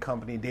hosting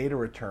company, Data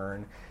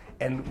Return,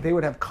 and they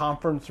would have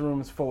conference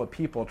rooms full of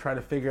people trying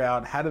to figure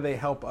out how do they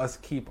help us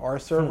keep our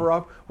server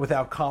up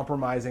without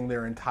compromising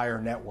their entire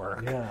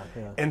network.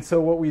 And so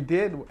what we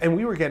did, and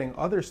we were getting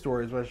other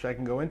stories, which I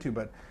can go into,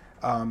 but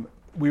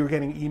we were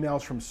getting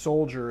emails from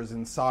soldiers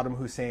in Saddam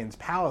Hussein's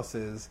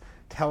palaces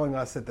telling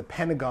us that the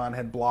Pentagon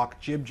had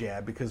blocked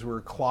JibJab because we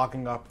were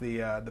clogging up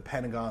the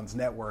Pentagon's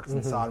networks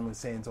in Saddam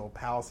Hussein's old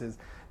palaces.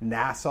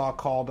 NASA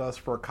called us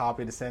for a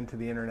copy to send to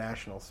the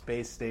International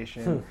Space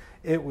Station.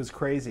 It was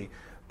crazy.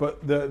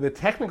 But the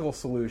technical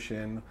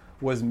solution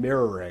was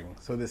mirroring.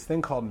 So this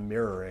thing called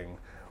mirroring,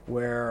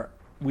 where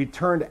we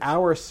turned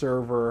our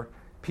server,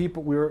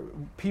 people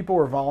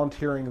were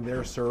volunteering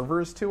their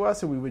servers to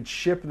us, and we would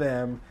ship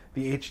them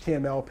the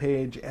HTML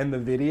page and the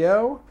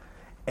video,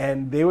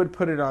 and they would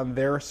put it on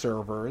their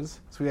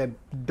servers. So we had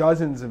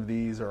dozens of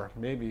these, or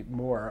maybe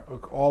more,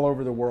 all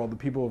over the world, the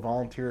people who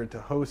volunteered to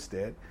host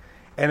it.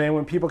 And then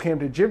when people came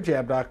to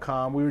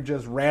jibjab.com, we would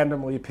just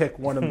randomly pick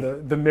one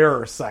of the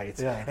mirror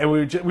sites. And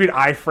we'd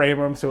iframe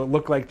them so it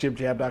looked like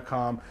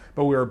jibjab.com,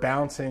 but we were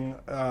bouncing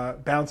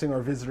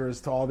our visitors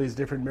to all these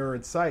different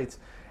mirrored sites.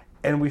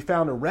 And we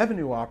found a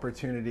revenue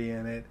opportunity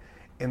in it,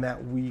 in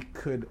that we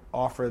could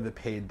offer the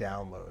paid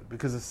download.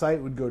 Because the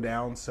site would go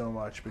down so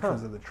much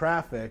because of the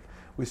traffic,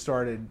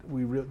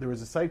 there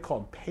was a site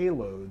called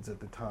Payloads at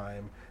the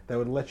time that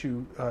would let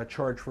you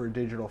charge for a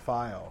digital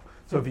file.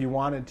 So if you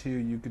wanted to,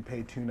 you could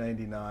pay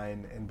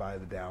 $2.99 and buy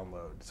the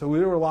download. So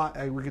there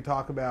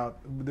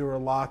were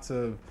lots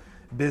of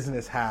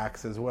business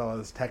hacks as well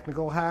as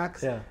technical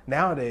hacks.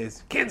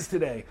 Nowadays, kids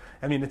today,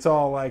 I mean, it's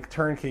all like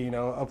turnkey,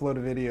 upload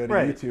a video to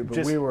YouTube.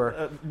 But we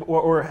were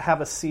or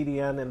have a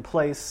CDN in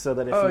place so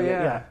that if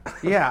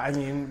I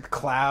mean,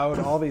 cloud,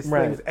 all these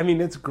things. I mean,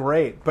 it's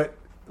great, but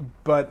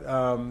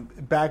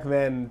back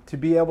then, to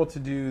be able to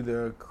do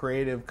the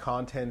creative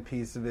content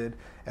piece of it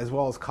as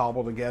well as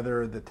cobble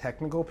together the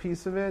technical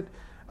piece of it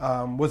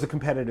was a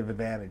competitive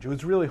advantage. It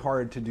was really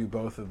hard to do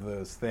both of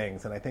those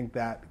things, and I think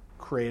that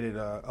created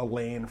a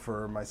lane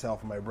for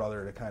myself and my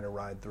brother to kind of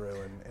ride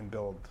through and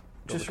build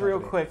Just real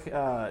quick,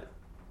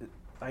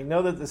 I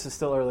know that this is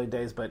still early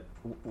days, but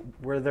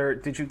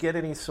did you get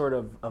any sort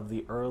of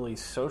the early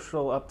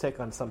social uptick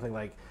on something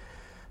like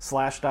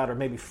Slashdot or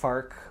maybe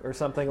Fark or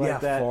something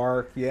like that? Yeah,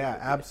 Fark. Yeah,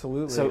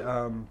 absolutely. So,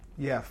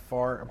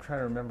 Fark. I'm trying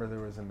to remember. There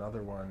was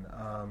another one,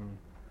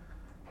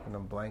 and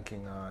I'm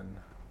blanking on.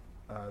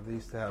 They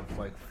used to have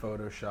like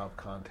Photoshop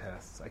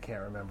contests. I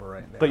can't remember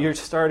right now. But you're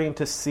starting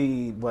to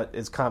see what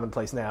is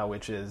commonplace now,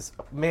 which is,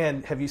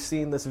 man, have you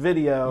seen this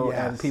video?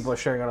 Yes. And people are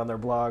sharing it on their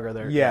blog or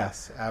their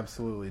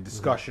absolutely.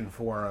 Discussion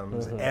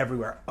forums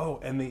everywhere.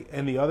 Oh, and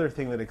the other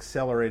thing that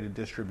accelerated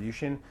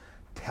distribution,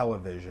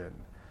 television.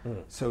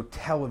 So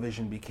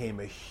television became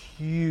a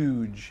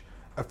huge,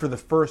 for the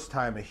first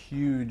time, a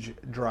huge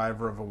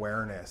driver of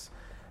awareness.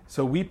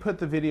 So we put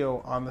the video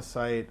on the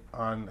site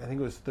on, I think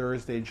it was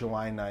Thursday,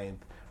 July 9th.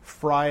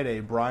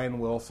 Friday, Brian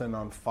Wilson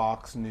on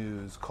Fox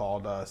News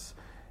called us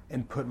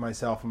and put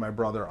myself and my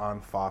brother on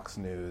Fox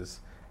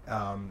News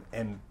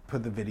and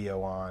put the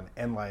video on,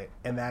 and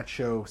that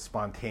show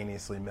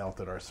spontaneously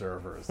melted our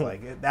servers.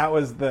 That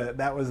was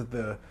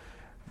the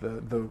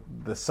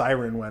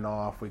siren went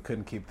off. We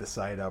couldn't keep the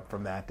site up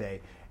from that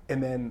day.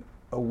 And then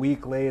a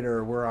week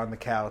later, we're on the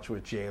couch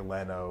with Jay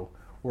Leno.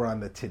 We're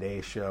on the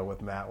Today Show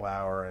with Matt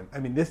Lauer. And I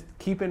mean,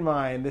 keep in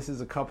mind, this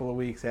is a couple of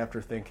weeks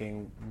after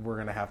thinking we're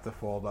going to have to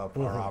fold up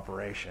our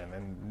operation.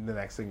 And the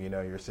next thing you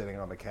know, you're sitting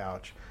on the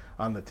couch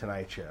on the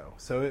Tonight Show.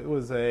 So it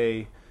was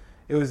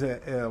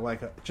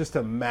just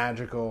a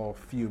magical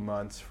few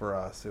months for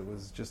us. It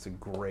was just a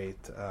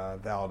great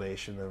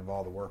validation of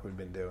all the work we've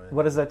been doing.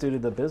 What does that do to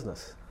the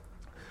business?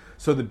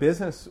 So the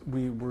business,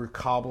 we were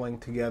cobbling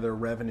together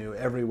revenue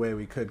every way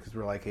we could, because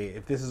we're like, hey,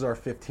 if this is our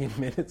 15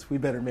 minutes, we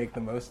better make the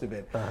most of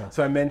it.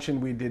 So I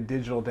mentioned we did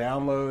digital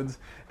downloads.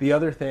 The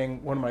other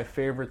thing, one of my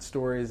favorite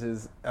stories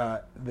is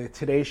the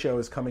Today Show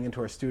is coming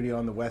into our studio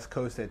on the West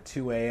Coast at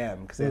 2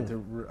 a.m. because they had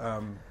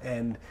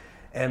to,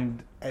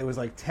 and it was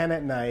like 10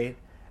 at night,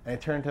 and I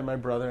turned to my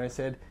brother and I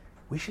said,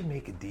 we should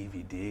make a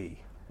DVD.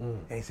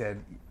 And he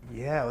said,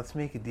 yeah, let's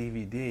make a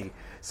DVD.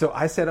 So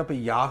I set up a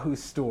Yahoo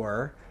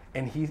store,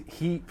 and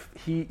he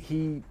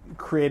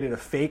created a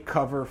fake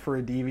cover for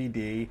a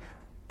DVD,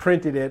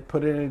 printed it,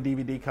 put it in a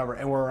DVD cover,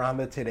 and we're on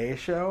the Today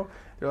Show.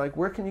 They're like,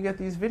 where can you get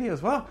these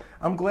videos? Well,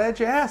 I'm glad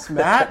you asked,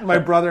 Matt. My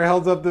brother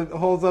holds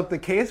up the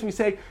case, and we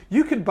say,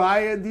 you could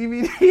buy a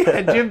DVD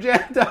at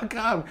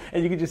jibjab.com.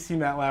 And you can just see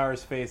Matt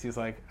Lauer's face. He's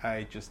like,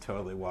 I just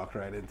totally walked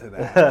right into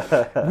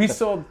that. We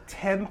sold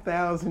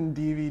 10,000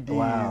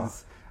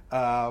 DVDs.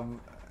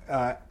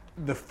 Wow.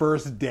 The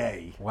first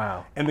day.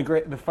 Wow. And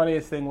the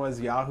funniest thing was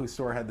Yahoo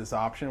Store had this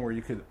option where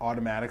you could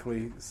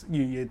automatically,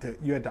 you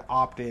had to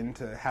opt in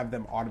to have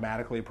them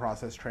automatically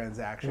process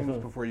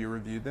transactions before you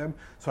reviewed them.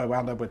 So I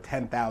wound up with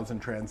 10,000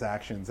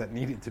 transactions that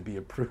needed to be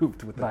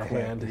approved with the by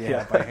click. hand.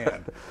 Yeah, by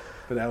hand.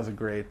 But that was a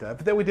great, but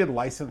then we did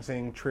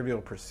licensing.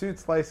 Trivial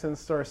Pursuits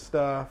licensed our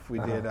stuff. We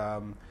did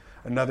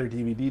another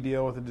DVD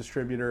deal with a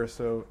distributor.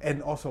 So,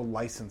 and also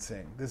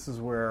licensing. This is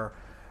where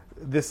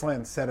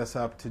Thisland set us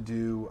up to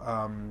do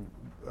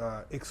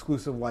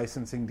exclusive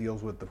licensing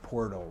deals with the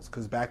portals,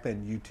 because back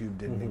then YouTube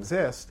didn't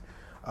exist.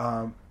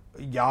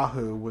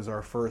 Yahoo was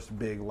our first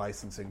big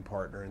licensing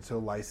partner, and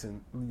so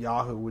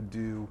Yahoo would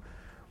do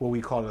what we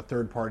called a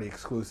third-party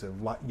exclusive.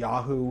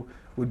 Yahoo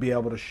would be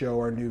able to show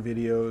our new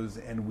videos,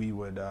 and we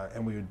would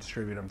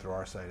distribute them through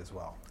our site as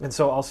well. And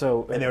so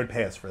also, and they would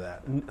pay us for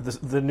that.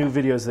 The new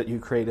videos that you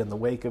create in the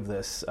wake of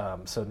this.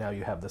 So now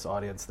you have this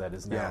audience that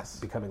is now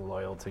becoming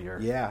loyal to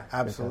your. Yeah,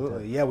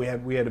 absolutely. Yeah,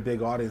 we had a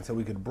big audience that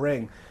we could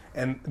bring.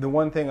 And the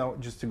one thing,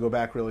 just to go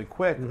back really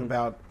quick,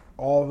 about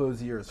all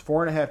those years,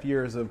 4.5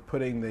 years of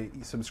putting the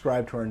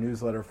subscribe to our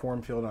newsletter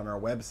form field on our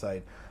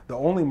website, the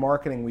only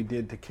marketing we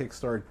did to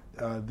kickstart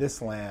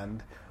this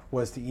land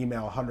was to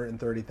email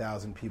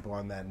 130,000 people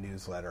on that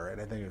newsletter,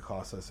 and I think it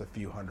cost us a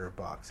few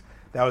 $100.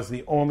 That was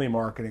the only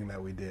marketing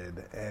that we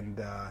did,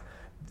 and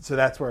so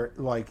that's where,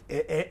 like,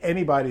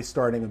 anybody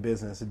starting a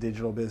business, a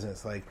digital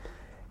business, like,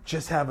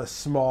 just have a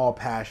small,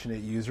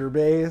 passionate user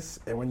base,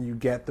 and when you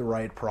get the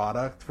right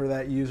product for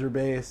that user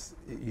base,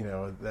 you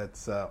know,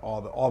 that's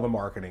all the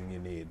marketing you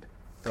need.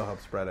 It'll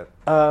help spread it.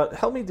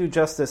 Help me do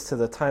justice to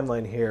the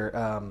timeline here.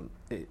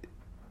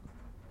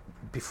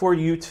 Before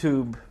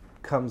YouTube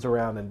comes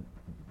around and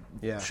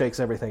shakes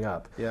everything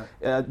up.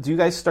 Do you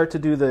guys start to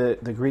do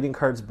the greeting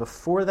cards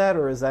before that,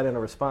 or is that in a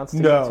response to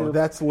YouTube? No,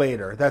 that's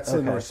later. That's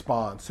in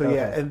response. So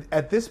and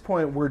at this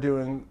point we're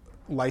doing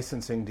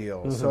licensing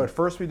deals. So at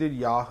first we did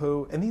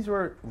Yahoo, and these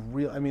were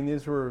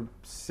these were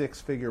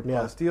 6-figure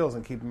plus deals,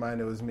 and keep in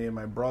mind it was me and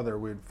my brother.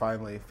 We'd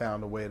finally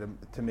found a way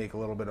to make a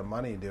little bit of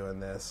money doing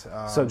this.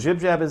 So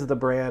JibJab is the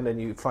brand,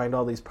 and you find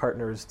all these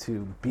partners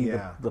to be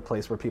the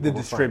place where people the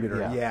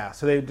distributor.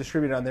 So they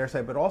distribute on their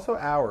site, but also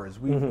ours.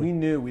 We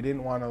knew we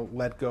didn't want to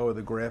let go of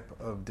the grip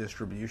of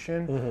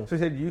distribution. So we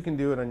said, you can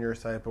do it on your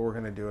site, but we're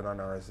going to do it on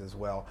ours as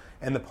well.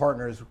 And the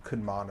partners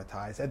could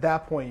monetize. At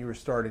that point, you were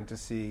starting to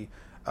see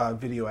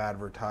video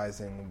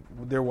advertising.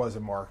 There was a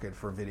market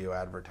for video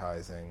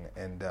advertising,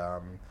 and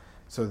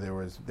so there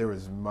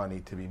was money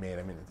to be made.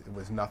 I mean, it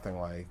was nothing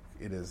like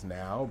it is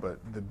now, but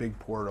the big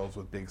portals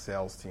with big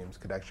sales teams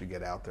could actually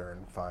get out there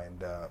and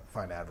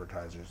find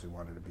advertisers who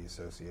wanted to be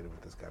associated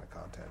with this kind of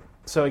content.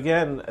 So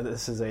again,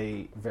 this is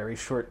a very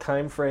short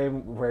time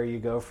frame where you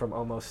go from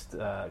almost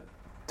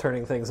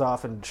turning things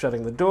off and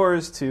shutting the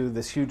doors to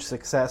this huge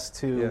success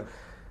to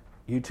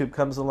YouTube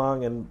comes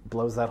along and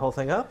blows that whole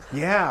thing up?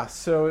 Yeah,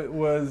 so it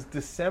was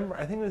December.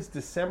 I think it was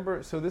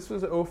December. So this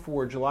was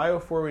 2004. July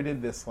 2004 we did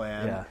This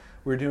Land. Yeah.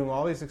 We were doing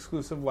all these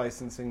exclusive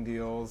licensing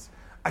deals.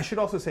 I should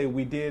also say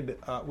we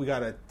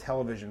got a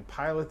television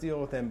pilot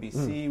deal with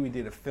NBC. We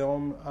did a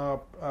film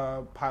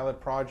pilot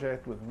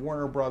project with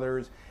Warner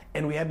Brothers.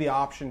 And we had the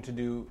option to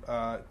do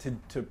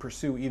to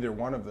pursue either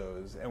one of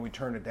those. And we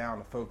turned it down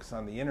to focus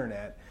on the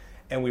internet.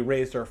 And we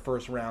raised our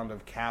first round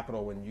of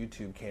capital when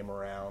YouTube came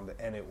around.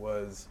 And it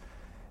was...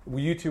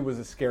 YouTube was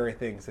a scary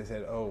thing because they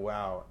said, "Oh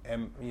wow,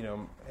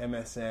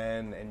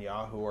 MSN and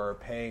Yahoo are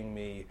paying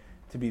me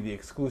to be the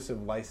exclusive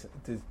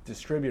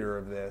distributor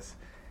of this,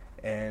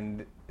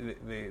 and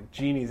the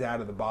genie's out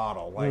of the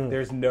bottle. Like,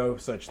 there's no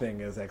such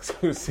thing as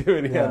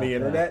exclusivity on the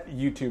internet."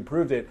 YouTube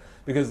proved it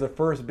because the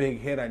first big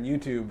hit on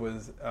YouTube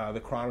was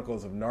the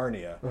Chronicles of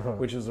Narnia,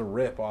 which is a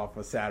rip off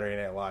of Saturday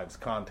Night Live's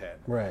content.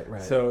 Right.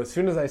 So as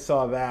soon as I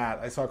saw that,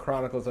 I saw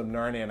Chronicles of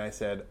Narnia, and I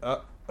said,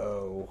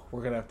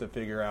 we're gonna have to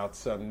figure out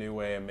some new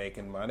way of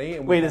making money.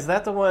 And wait, is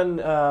that the one?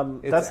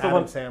 That's the Adam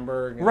one.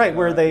 Sandberg, and, right,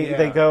 where they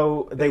rap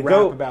go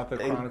about the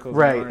Chronicles.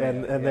 Right, of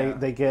Narnia, and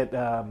they get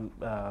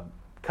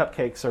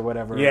cupcakes or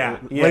whatever.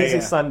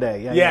 Lazy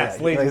Sunday.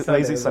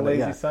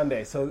 Lazy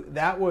Sunday. So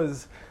that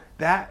was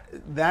that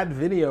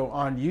video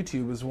on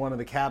YouTube was one of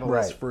the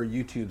catalysts for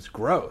YouTube's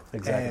growth.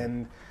 Exactly.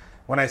 And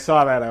when I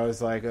saw that, I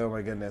was like, "Oh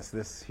my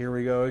goodness, here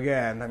we go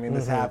again." I mean,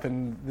 this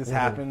happened. This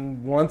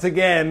happened once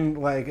again.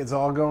 Like, it's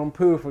all going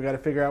poof. We got to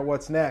figure out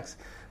what's next.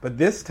 But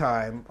this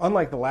time,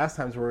 unlike the last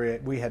times where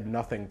we had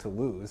nothing to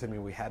lose. I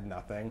mean, we had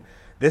nothing.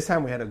 This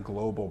time, we had a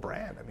global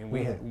brand. I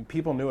mean,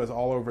 people knew us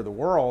all over the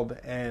world,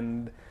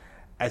 and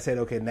I said,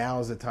 "Okay, now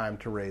is the time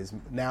to raise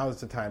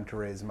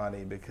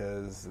money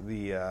because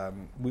we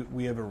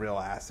have a real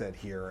asset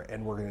here,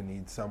 and we're going to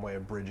need some way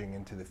of bridging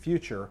into the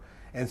future."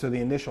 And so the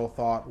initial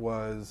thought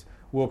was,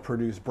 we'll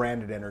produce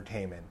branded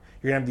entertainment.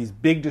 You're going to have these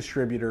big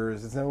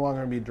distributors. It's no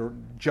longer going to be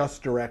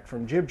just direct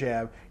from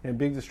JibJab.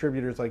 Big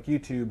distributors like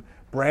YouTube,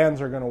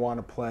 brands are going to want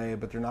to play,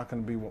 but they're not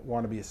going to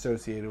want to be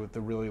associated with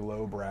the really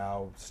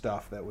lowbrow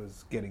stuff that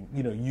was getting,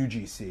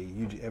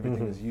 UGC.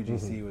 Everything was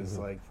UGC was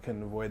like,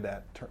 couldn't avoid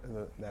that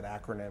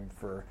acronym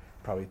for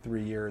probably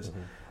 3 years.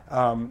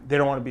 They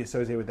don't want to be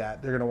associated with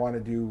that. They're going to want to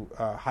do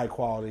high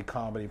quality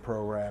comedy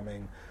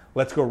programming.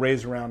 Let's go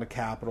raise a round of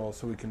capital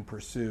so we can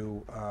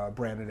pursue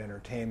branded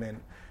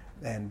entertainment.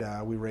 And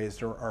we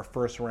raised our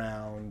first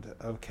round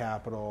of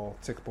capital,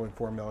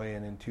 $6.4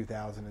 million in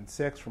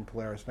 2006 from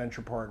Polaris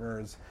Venture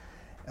Partners.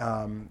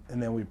 And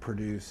then we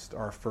produced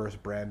our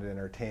first branded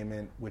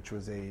entertainment, which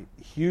was a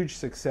huge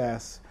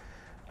success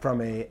from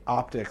a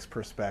optics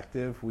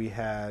perspective. We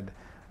had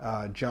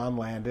John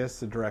Landis,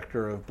 the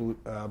director of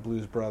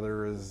Blues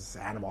Brothers,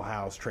 Animal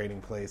House,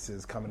 Trading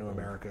Places, Coming to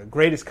America,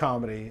 greatest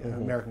comedy,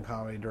 American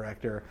comedy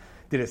director,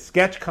 did a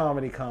sketch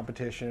comedy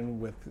competition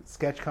with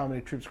sketch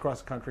comedy troops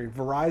across the country.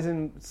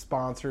 Verizon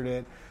sponsored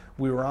it.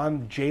 We were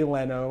on Jay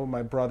Leno,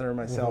 my brother,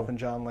 myself, and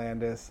John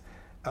Landis.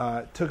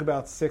 Took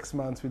about 6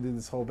 months. We did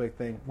this whole big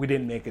thing. We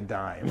didn't make a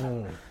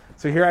dime.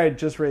 So here I had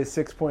just raised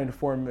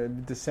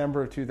 6.4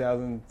 December of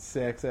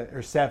 2006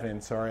 or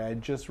 7. Sorry, I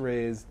had just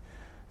raised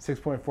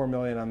 $6.4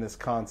 million on this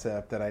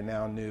concept that I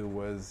now knew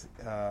was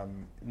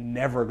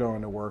never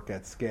going to work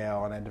at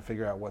scale, and I had to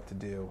figure out what to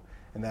do.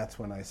 And that's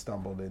when I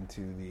stumbled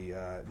into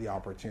the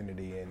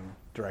opportunity in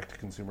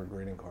direct-to-consumer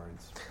greeting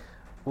cards.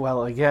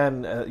 Well,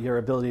 again, your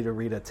ability to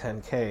read a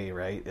 10K,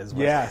 right, is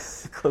what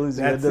Yes, clues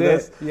you that's into it.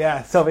 this.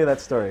 Yes. Tell me that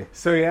story.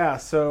 So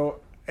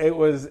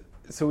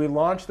we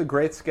launched the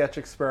Great Sketch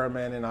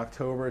Experiment in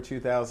October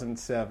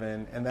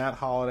 2007, and that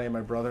holiday, my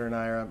brother and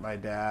I are at my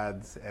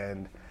dad's,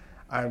 and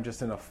I'm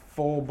just in a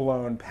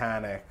full-blown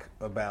panic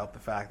about the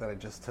fact that I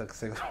just took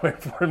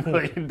 $6.4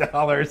 million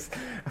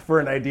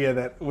for an idea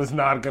that was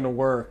not going to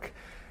work.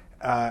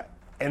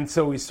 And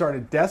so we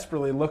started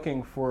desperately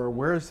looking for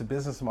where's the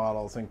business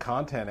models and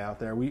content out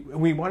there.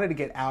 We wanted to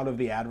get out of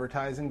the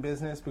advertising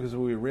business because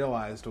what we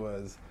realized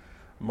was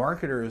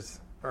marketers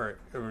are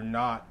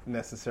not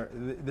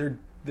necessarily,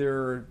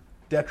 they're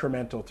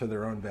detrimental to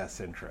their own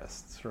best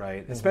interests,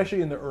 right? Mm-hmm.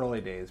 Especially in the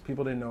early days.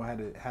 People didn't know how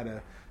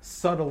to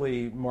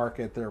subtly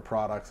market their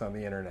products on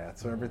the internet.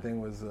 So everything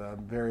was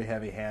very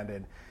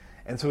heavy-handed.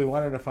 And so we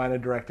wanted to find a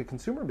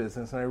direct-to-consumer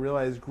business. And I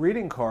realized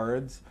greeting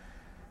cards,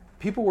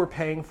 people were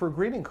paying for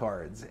greeting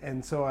cards.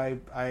 And so I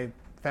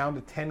found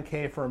a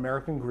 10K for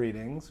American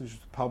Greetings, which was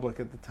public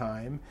at the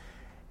time.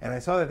 And I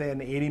saw that they had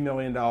an $80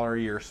 million a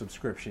year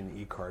subscription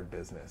e-card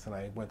business. And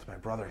I went to my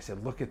brother, I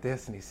said, look at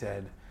this. And he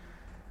said,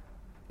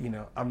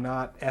 I'm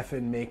not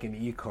effing making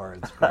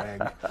e-cards,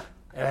 Greg.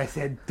 And I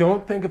said,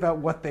 don't think about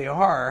what they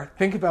are.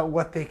 Think about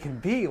what they can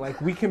be.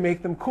 Like, we can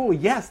make them cool.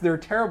 Yes, they're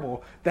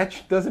terrible. That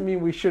doesn't mean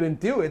we shouldn't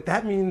do it.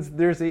 That means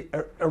there's a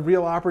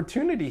real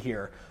opportunity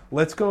here.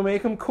 Let's go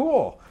make them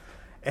cool.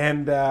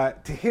 And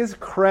to his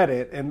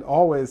credit, and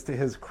always to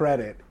his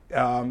credit,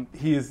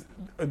 he is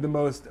the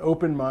most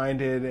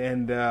open-minded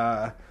and,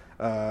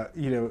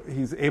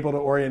 he's able to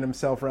orient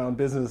himself around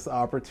business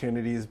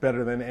opportunities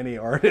better than any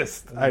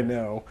artist I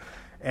know.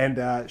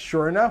 And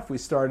sure enough, we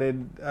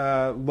started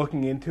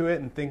looking into it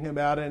and thinking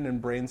about it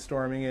and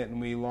brainstorming it, and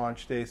we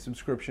launched a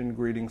subscription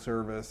greeting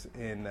service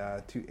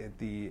at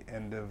the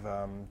end of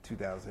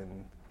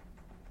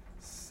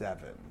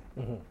 2007.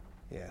 Mm-hmm.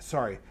 Yeah,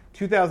 sorry.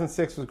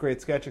 2006 was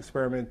Great Sketch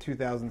Experiment.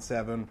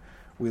 2007,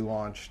 we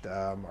launched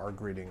our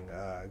greeting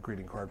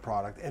card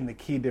product, and the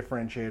key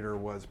differentiator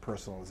was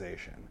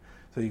personalization.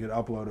 So you could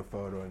upload a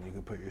photo and you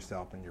could put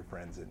yourself and your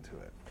friends into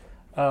it.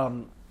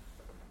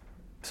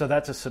 So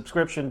that's a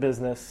subscription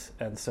business,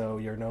 and so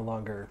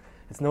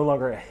it's no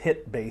longer a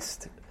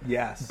hit-based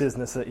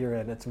business that you're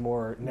in. It's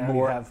more you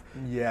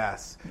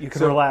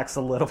can relax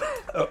a little bit.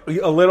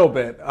 A little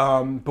bit,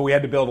 but we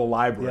had to build a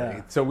library.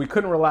 Yeah. So we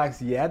couldn't relax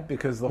yet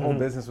because the whole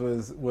business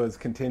was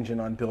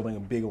contingent on building a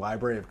big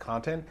library of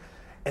content.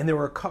 And there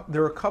were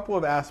a couple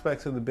of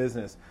aspects of the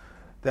business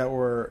that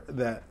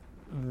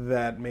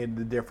made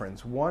the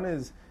difference. One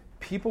is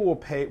people will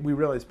pay. We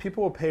realize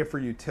people will pay for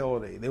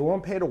utility. They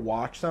won't pay to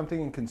watch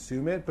something and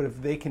consume it, but if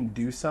they can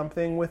do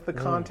something with the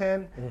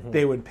content,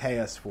 they would pay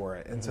us for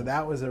it. And so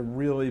that was a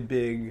really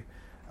big.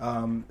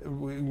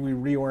 We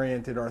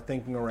reoriented our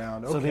thinking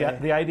around. Okay. So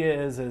the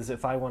idea is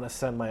if I want to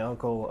send my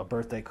uncle a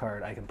birthday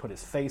card, I can put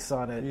his face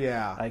on it.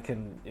 Yeah. I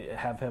can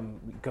have him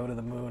go to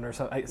the moon or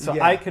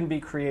something. I can be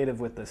creative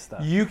with this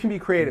stuff. You can be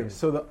creative.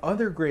 So the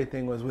other great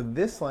thing was with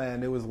This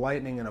Land, it was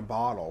lightning in a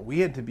bottle. We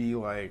had to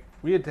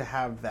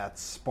have that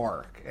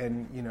spark.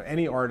 And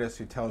any artist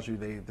who tells you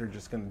they're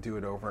just going to do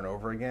it over and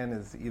over again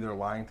is either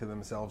lying to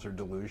themselves or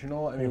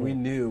delusional. I mean, we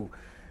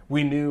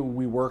knew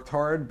we worked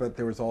hard, but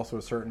there was also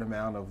a certain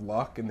amount of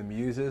luck and the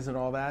muses and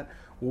all that.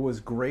 What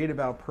was great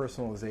about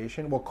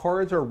personalization, well,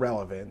 cards are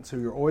relevant, so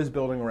you're always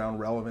building around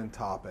relevant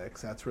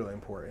topics. That's really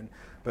important.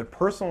 But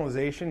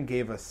personalization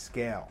gave us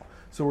scale.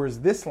 So whereas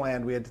This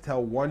Land, we had to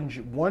tell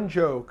one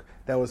joke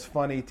that was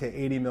funny to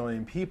 80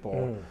 million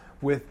people.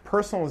 With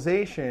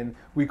personalization,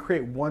 we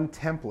create one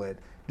template.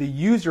 The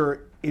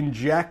user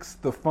injects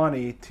the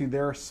funny to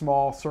their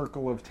small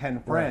circle of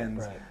 10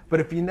 friends. Right. But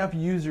if enough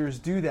users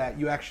do that,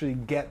 you actually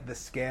get the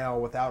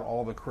scale without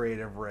all the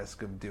creative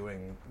risk of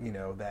doing,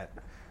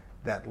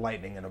 that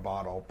lightning in a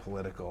bottle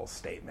political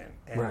statement.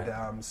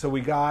 And so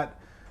we got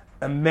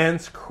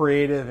immense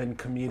creative and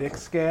comedic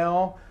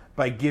scale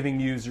by giving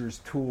users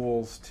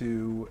tools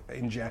to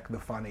inject the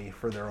funny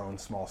for their own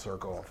small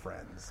circle of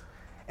friends.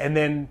 And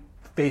then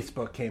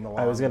Facebook came along.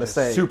 I was going to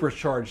say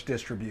supercharged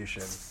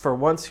distribution. For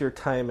once, your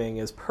timing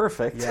is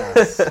perfect.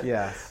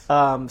 Yes.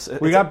 So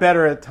we got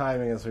better at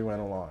timing as we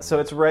went along. So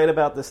it's right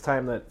about this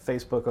time that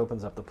Facebook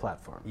opens up the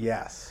platform.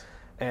 Yes.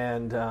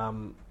 And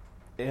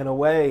in a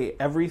way,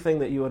 everything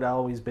that you had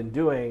always been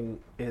doing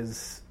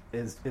is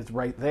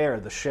right there.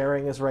 The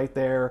sharing is right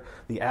there.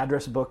 The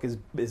address book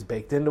is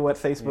baked into what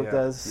Facebook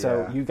does.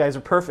 So you guys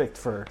are perfect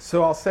for.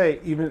 So I'll say,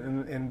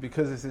 even and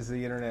because this is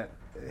the Internet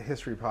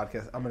History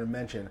Podcast, I'm going to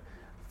mention.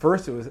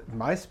 First, it was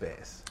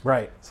MySpace.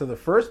 Right. So the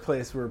first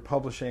place we were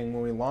publishing,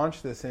 when we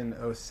launched this in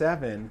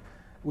 07,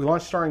 we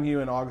launched Starring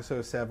You in August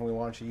 07. We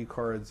launched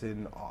eCards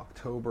in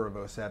October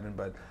of 07.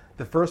 But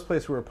the first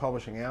place we were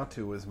publishing out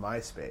to was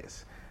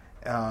MySpace.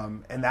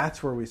 And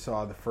that's where we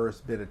saw the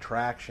first bit of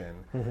traction.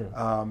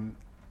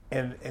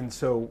 And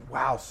so,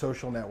 wow,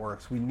 social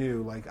networks, we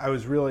knew. Like, I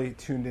was really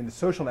tuned into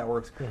social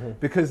networks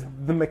because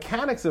the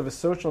mechanics of a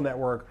social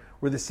network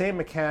were the same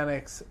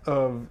mechanics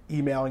of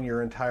emailing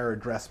your entire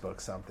address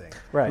book something.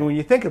 Right. And when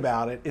you think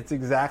about it, it's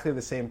exactly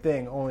the same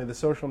thing, only the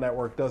social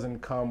network doesn't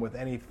come with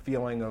any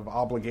feeling of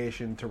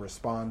obligation to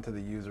respond to the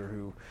user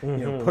who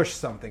pushed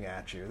something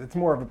at you. It's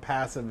more of a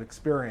passive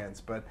experience.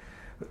 But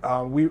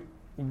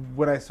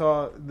when I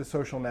saw the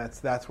social nets,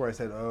 that's where I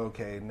said, oh,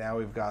 okay, now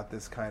we've got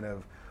this kind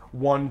of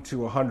 1 to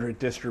 100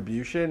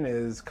 distribution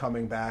is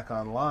coming back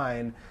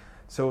online.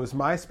 So it was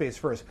MySpace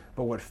first,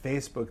 but what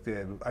Facebook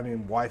did, I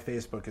mean, why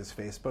Facebook is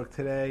Facebook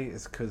today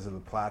is because of the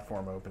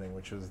platform opening,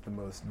 which was the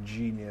most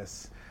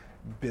genius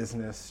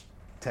business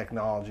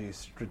technology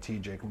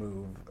strategic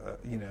move,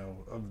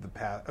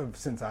 of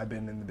since I've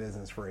been in the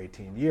business for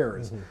 18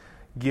 years,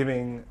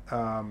 giving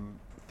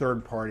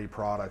third-party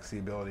products the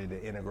ability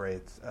to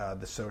integrate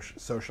the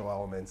social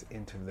elements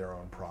into their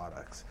own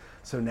products.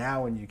 So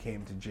now, when you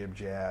came to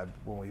JibJab,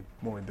 when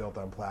we built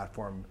on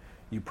platform,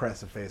 you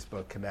press a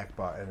Facebook Connect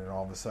button, and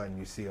all of a sudden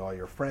you see all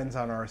your friends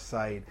on our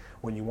site.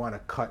 When you want to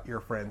cut your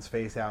friend's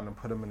face out and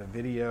put them in a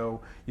video,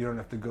 you don't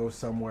have to go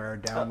somewhere,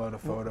 download a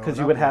photo. Because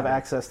you would have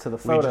access to the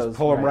photos. We just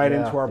pull them right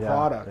into our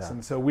products.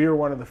 And so we were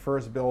one of the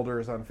first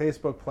builders on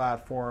Facebook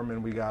platform,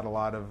 and we got a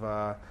lot of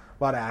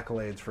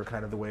accolades for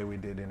kind of the way we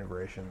did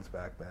integrations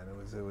back then.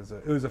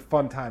 It was a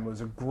fun time. It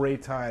was a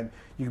great time.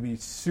 You could be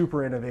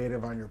super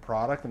innovative on your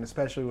product, and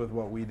especially with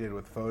what we did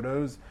with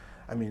photos.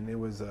 I mean, it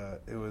was a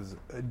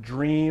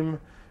dream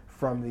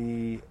from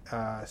the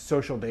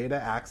social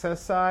data access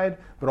side,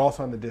 but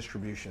also on the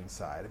distribution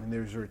side. I mean,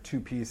 those are two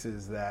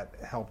pieces that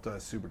helped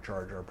us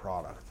supercharge our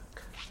product.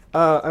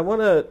 I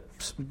want to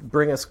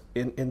bring us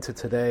into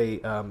today,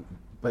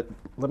 but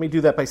let me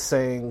do that by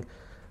saying,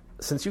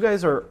 since you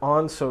guys are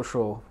on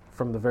social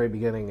from the very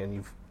beginning and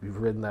you've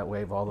ridden that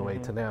wave all the way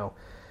to now,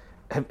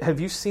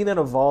 have you seen it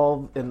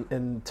evolve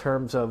in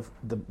terms of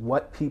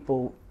what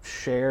people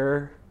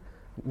share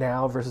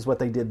now versus what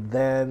they did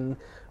then?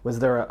 Was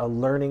there a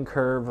learning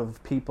curve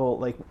of people,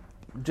 like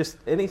just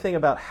anything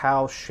about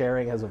how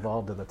sharing has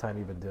evolved in the time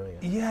you've been doing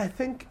it? Yeah, I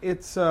think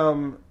it's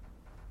the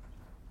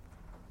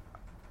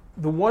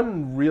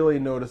one really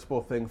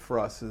noticeable thing for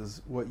us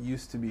is what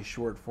used to be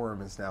short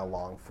form is now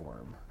long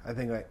form. I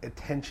think like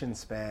attention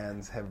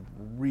spans have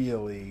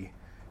really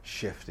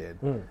shifted.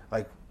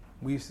 Like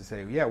we used to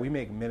say, yeah, we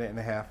make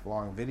 1.5-minute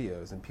long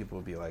videos, and people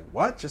would be like,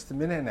 what? Just 1.5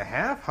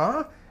 minutes,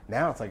 huh?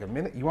 Now it's like a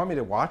minute. You want me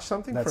to watch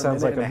something that for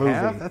sounds a minute like and a a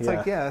half? movie.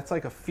 That's that's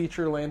like a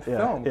feature-length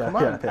film. Yeah, Come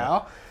on,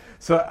 pal.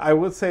 So I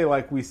would say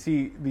like we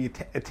see the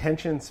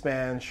attention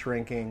span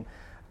shrinking.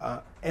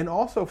 And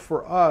also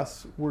for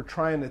us, we're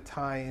trying to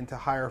tie into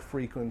higher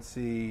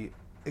frequency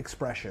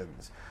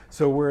expressions.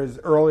 So whereas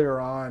earlier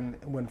on,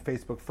 when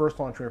Facebook first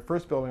launched, we were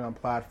first building on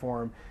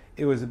platform,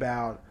 it was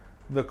about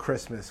the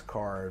Christmas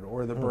card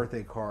or the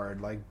birthday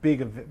card, like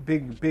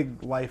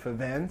big life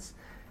events.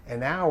 And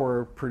now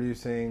we're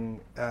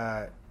producing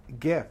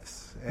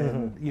GIFs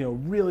and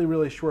really,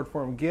 really short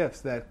form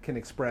GIFs that can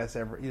express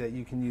that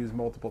you can use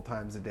multiple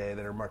times a day,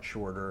 that are much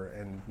shorter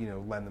and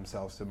lend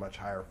themselves to much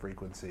higher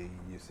frequency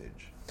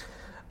usage.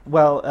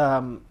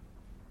 Well,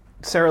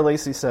 Sarah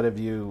Lacy said of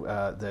you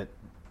that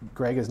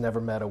Greg has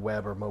never met a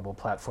web or mobile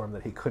platform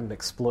that he couldn't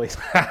exploit.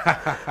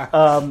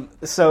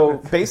 So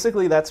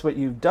basically that's what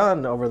you've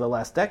done over the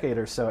last decade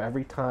or so.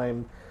 Every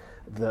time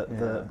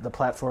the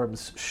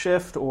platforms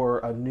shift or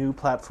a new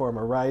platform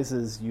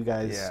arises, you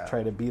guys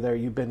try to be there.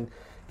 You've been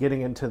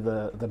getting into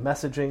the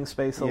messaging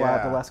space a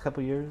lot the last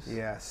couple of years.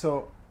 Yeah,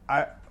 so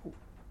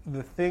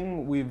the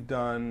thing we've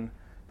been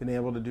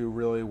able to do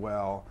really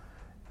well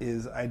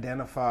is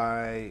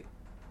identify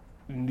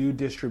new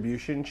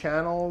distribution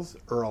channels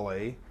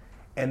early,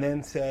 and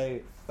then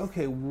say,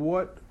 okay,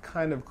 what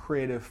kind of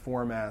creative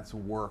formats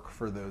work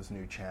for those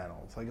new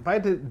channels? Like if I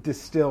had to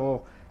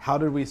distill how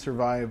did we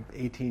survive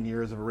 18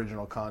 years of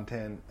original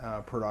content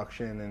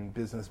production and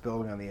business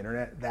building on the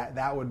internet,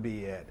 that would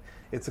be it.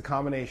 It's a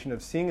combination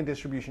of seeing a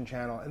distribution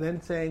channel and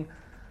then saying,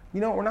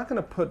 we're not going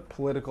to put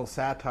political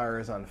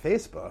satires on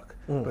Facebook,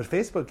 but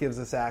Facebook gives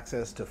us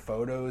access to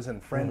photos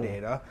and friend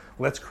data.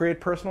 Let's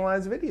create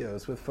personalized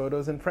videos with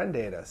photos and friend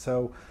data.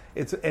 So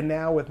and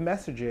now with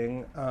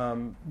messaging,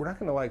 we're not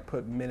going to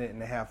put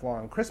 1.5-minute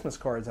long Christmas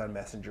cards on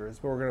messengers,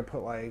 but we're going to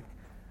put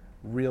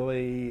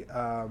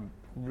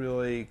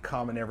really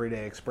common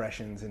everyday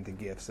expressions into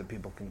GIFs that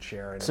people can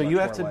share. So you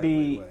have to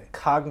be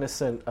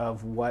cognizant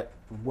of what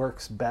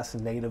works best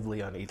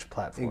natively on each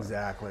platform.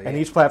 Exactly. And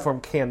each platform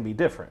can be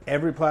different.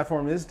 Every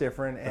platform is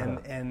different,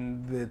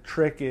 and the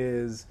trick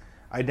is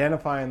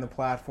identifying the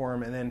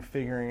platform and then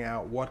figuring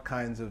out what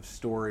kinds of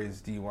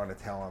stories do you want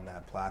to tell on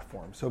that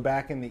platform. So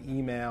back in the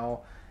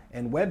email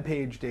and web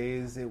page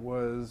days, it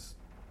was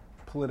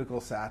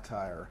political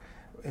satire.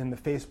 In the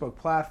Facebook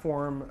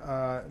platform,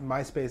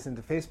 MySpace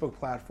into Facebook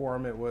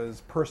platform, it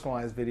was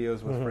personalized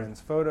videos with friends'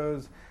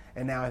 photos.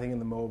 And now I think in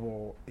the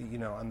mobile,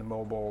 on the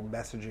mobile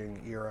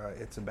messaging era,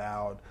 it's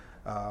about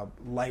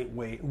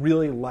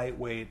really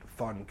lightweight,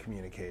 fun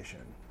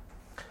communication.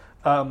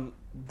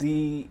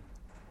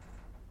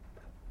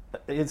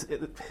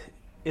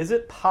 Is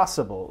it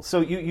possible? So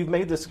you've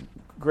made this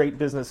great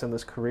business and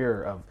this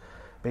career of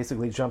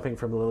basically jumping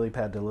from lily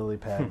pad to lily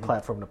pad,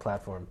 platform to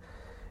platform.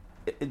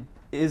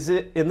 Is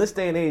it, in this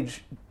day and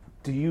age,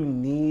 do you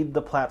need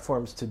the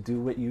platforms to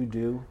do what you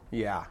do?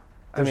 Yeah.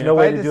 There's no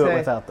way to do it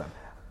without them.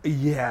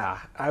 Yeah,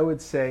 I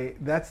would say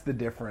that's the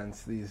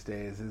difference these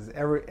days. Is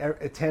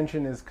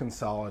attention is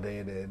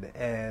consolidated,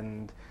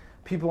 and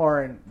people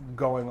aren't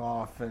going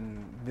off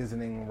and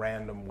visiting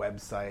random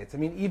websites. I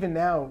mean, even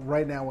now,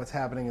 right now, what's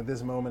happening at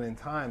this moment in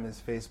time is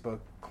Facebook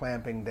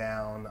clamping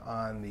down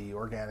on the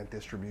organic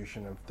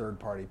distribution of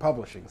third-party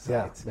publishing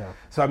sites. Yeah.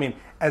 So, I mean,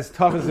 as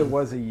tough as it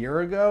was a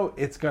year ago,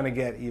 it's going to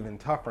get even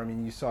tougher. I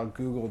mean, you saw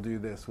Google do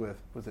this with,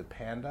 was it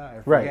Panda?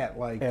 I forget.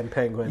 Right, and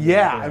Penguin.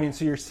 Yeah, I mean,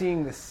 so you're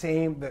seeing the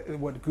same,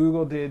 what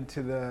Google did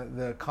to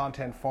the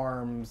content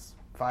farms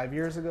 5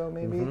 years ago,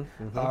 maybe.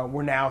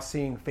 We're now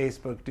seeing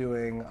Facebook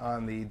doing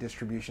on the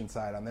distribution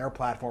side on their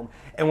platform.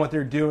 And what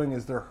they're doing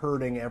is they're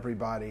herding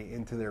everybody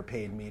into their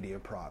paid media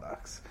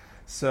products.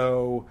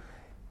 So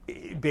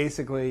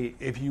basically,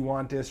 if you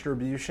want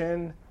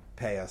distribution,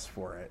 pay us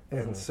for it.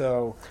 And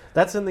so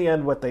that's in the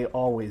end what they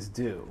always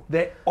do.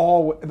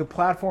 The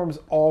platforms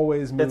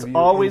always move. It's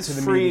always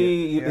into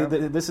free. The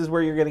media. This is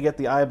where you're going to get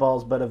the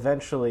eyeballs, but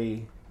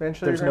eventually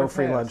there's no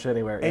free lunch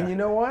anywhere. And you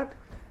know what?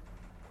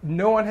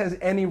 No one has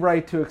any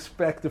right to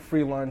expect a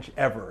free lunch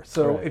ever.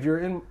 So if you're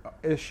in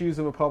the shoes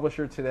of a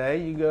publisher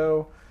today, you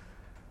go,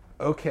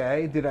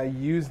 okay, did I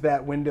use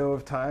that window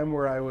of time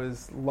where I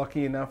was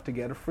lucky enough to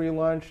get a free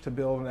lunch to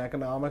build an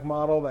economic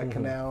model that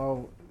can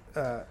now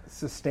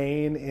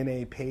sustain in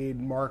a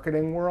paid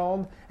marketing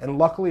world? And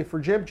luckily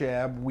for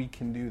JibJab, we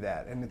can do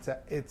that. And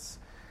it's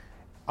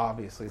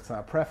obviously it's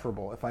not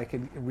preferable. If I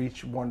could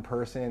reach one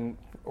person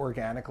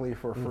organically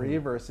for free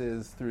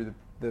versus through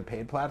the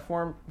paid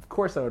platform, of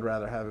course I would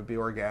rather have it be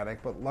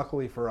organic, but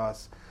luckily for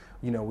us,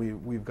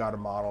 we've got a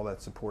model that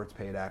supports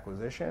paid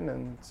acquisition,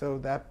 and so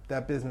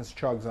that business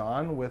chugs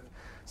on with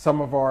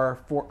some of our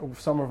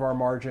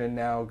margin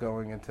now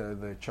going into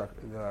the Chan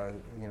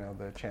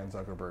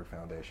Zuckerberg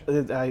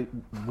Foundation.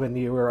 When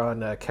you were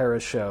on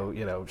Kara's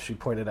show, she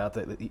pointed out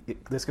that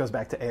this goes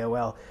back to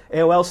AOL.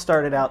 AOL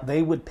started out,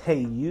 they would pay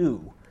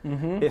you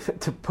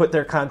to put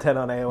their content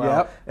on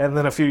AOL, and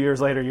then a few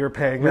years later, you're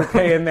paying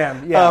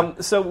them. Yeah.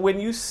 So when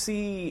you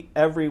see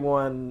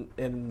everyone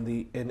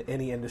in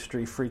any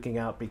industry freaking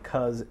out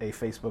because a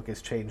Facebook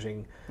is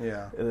changing,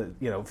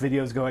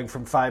 videos going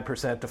from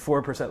 5% to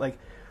 4%,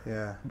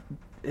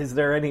 is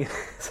there any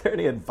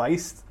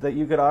advice that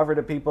you could offer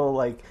to people?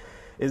 Like,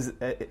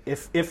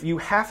 if you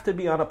have to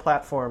be on a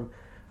platform,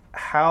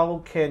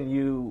 how can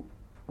you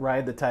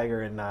ride the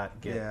tiger and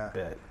not get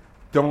bit?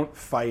 Don't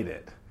fight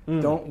it.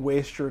 Don't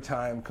waste your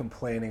time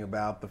complaining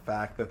about the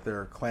fact that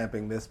they're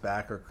clamping this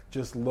back, or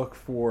just look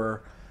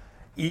for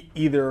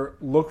either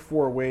look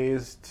for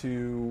ways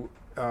to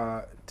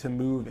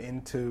move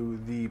into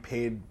the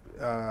paid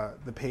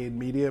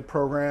media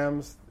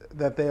programs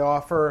that they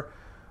offer,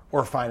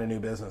 or find a new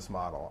business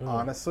model.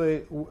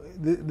 Honestly,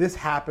 this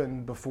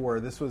happened before.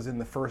 This was in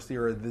the first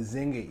era, the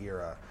Zynga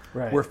era,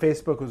 where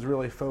Facebook was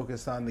really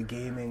focused on the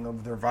gaming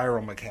of their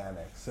viral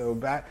mechanics.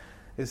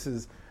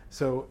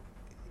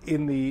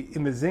 In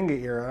the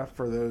Zynga era,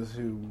 for those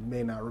who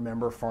may not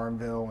remember,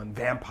 Farmville and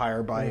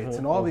Vampire Bites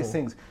and all these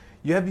things,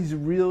 you have these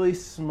really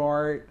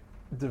smart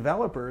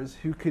developers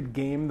who could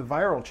game the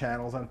viral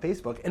channels on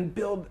Facebook and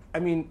build,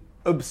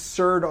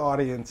 absurd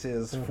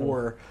audiences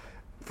for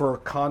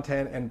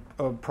content and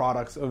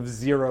products of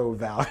zero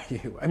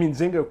value.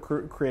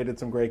 Zynga created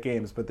some great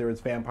games, but there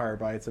was Vampire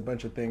Bites, a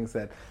bunch of things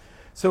that...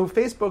 So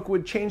Facebook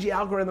would change the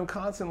algorithm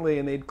constantly,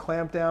 and they'd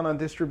clamp down on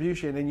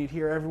distribution, and you'd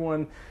hear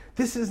everyone,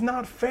 this is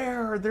not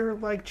fair, they're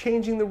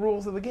changing the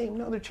rules of the game.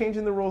 No, they're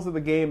changing the rules of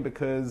the game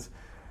because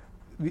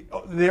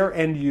their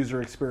end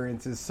user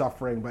experience is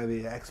suffering by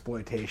the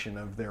exploitation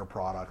of their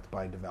product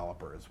by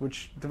developers,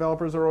 which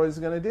developers are always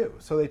going to do.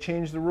 So they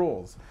change the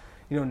rules.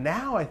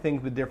 Now I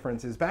think the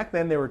difference is, back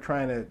then they were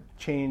trying to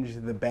change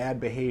the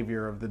bad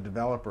behavior of the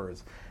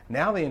developers.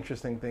 Now the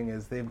interesting thing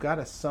is they've got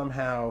to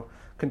somehow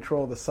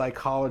control the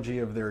psychology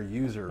of their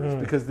users,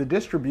 because the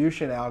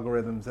distribution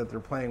algorithms that they're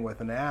playing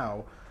with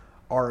now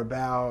are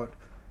about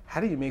how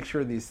do you make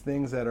sure these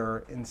things that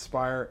are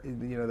inspiring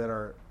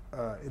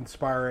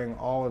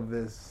all of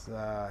this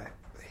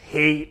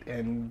hate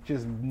and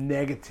just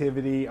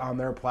negativity on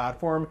their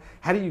platform,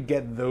 how do you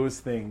get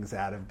those things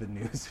out of the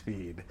news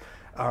feed?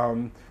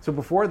 So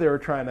before they were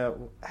trying to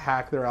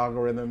hack their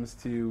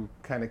algorithms to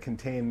kind of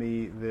contain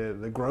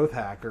the growth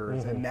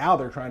hackers, and now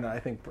they're trying to, I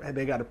think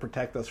they got to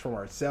protect us from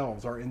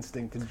ourselves, our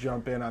instinct to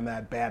jump in on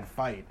that bad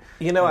fight.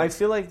 You know, I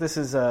feel like this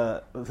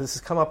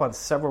has come up on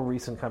several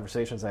recent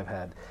conversations I've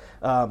had.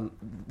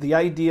 The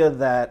idea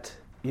that,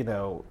 you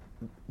know,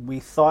 we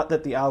thought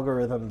that the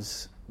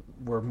algorithms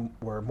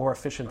were more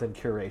efficient than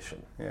curation.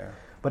 Yeah.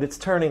 But it's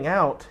turning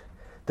out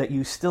that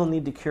you still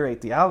need to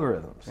curate the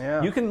algorithms.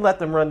 Yeah. You can let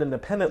them run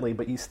independently,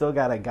 but you still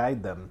got to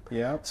guide them.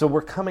 Yeah. So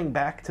we're coming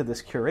back to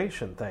this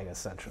curation thing,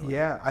 essentially.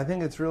 Yeah, I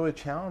think it's really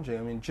challenging.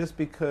 I mean, just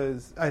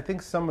because I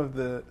think some of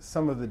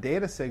the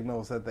data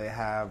signals that they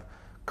have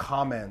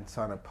comments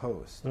on a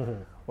post.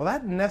 Well,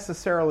 that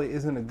necessarily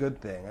isn't a good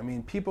thing. I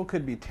mean, people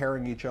could be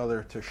tearing each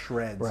other to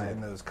shreds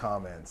in those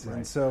comments,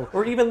 and so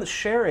or even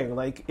sharing.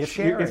 Like if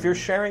you're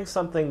sharing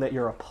something that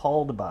you're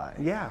appalled by,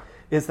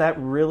 is that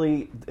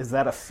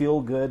a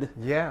feel good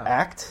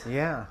act?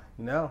 Yeah,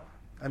 no.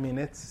 I mean,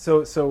 it's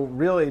so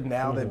really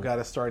now they've got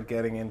to start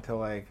getting into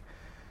like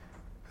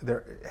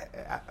they're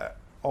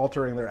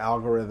altering their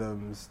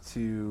algorithms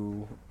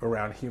to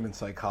around human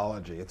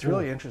psychology. It's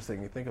really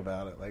interesting. You think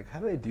about it. Like, how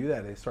do they do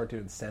that? They start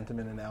doing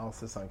sentiment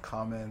analysis on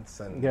comments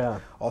and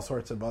all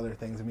sorts of other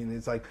things. I mean,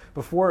 it's like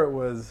before it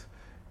was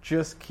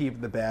just keep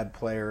the bad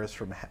players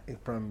from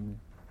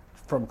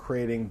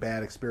creating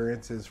bad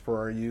experiences for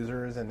our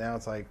users, and now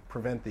it's like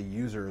prevent the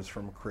users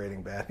from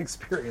creating bad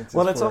experiences.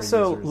 Well, it's for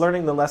also our users.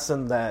 learning the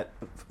lesson that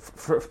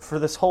for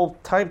this whole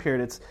time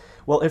period, it's,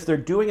 well, if they're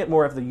doing it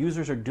more, if the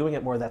users are doing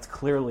it more, that's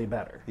clearly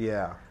better.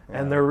 Yeah.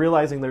 And they're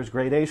realizing there's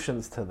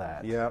gradations to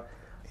that. Yeah.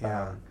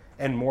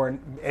 And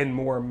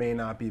more may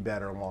not be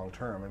better long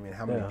term. I mean,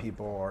 how many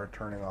people are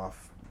turning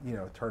off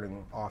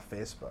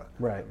Facebook?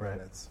 Right.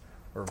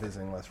 Or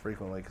visiting less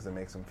frequently because it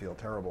makes them feel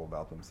terrible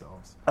about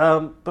themselves.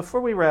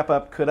 Before we wrap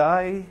up, could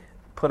I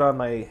put on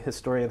my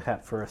historian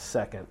hat for a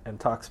second and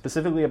talk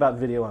specifically about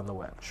video on the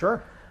web?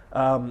 Sure.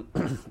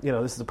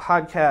 This is a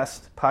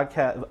podcast.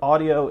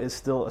 Audio is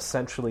still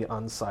essentially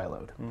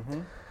unsiloed.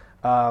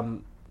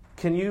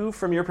 Can you,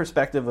 from your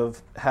perspective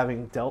of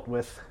having dealt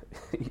with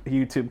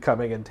YouTube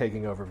coming and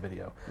taking over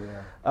video,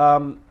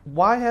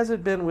 why has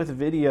it been with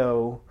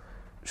video?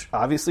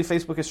 Obviously,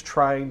 Facebook is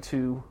trying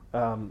to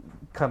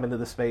come into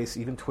the space,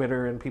 even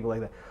Twitter and people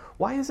like that.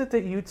 Why is it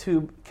that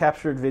YouTube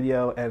captured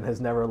video and has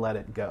never let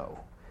it go?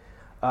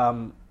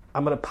 I'm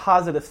going to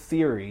posit a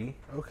theory.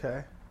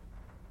 Okay.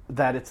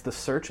 That it's the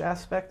search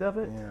aspect of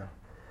it.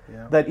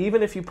 Yeah. That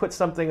even if you put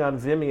something on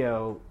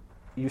Vimeo,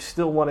 you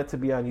still want it to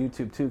be on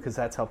YouTube too, because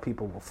that's how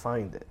people will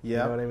find it. Yeah. You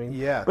know what I mean?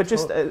 Yeah. But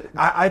just,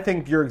 I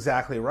think you're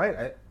exactly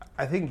right.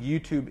 I think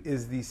YouTube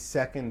is the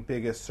second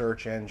biggest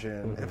search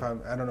engine.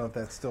 I don't know if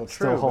that's still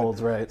true. Still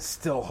holds, right?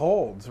 Still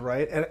holds,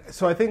 right? And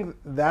so I think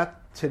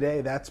that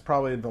today, that's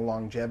probably the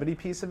longevity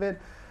piece of it.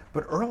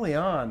 But early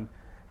on,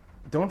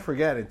 don't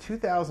forget, in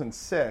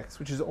 2006,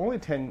 which is only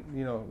 10,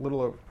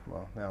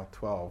 now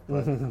 12,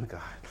 but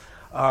God,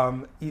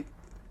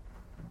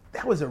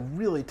 that was a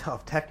really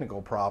tough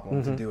technical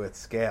problem to do at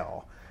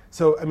scale.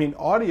 So, I mean,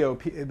 audio,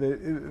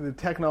 the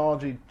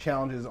technology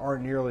challenges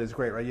aren't nearly as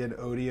great, right? You had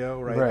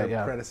Odeo, right?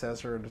 The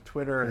predecessor to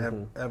Twitter,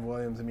 and Ev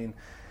Williams. I mean,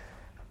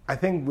 I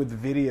think with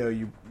video,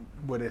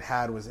 what it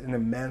had was an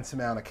immense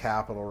amount of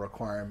capital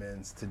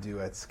requirements to do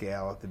at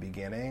scale at the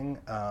beginning,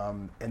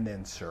 and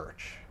then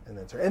search.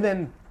 And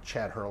then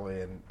Chad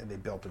Hurley, and they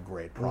built a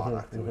great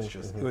product. It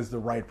was the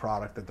right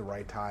product at the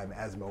right time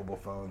as mobile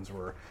phones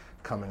were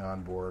coming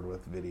on board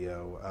with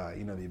video,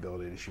 the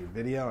ability to shoot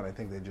video, and I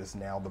think they just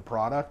nailed the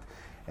product.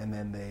 And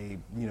then they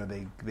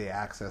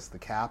accessed the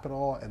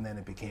capital, and then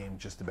it became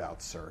just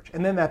about search.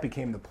 And then that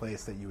became the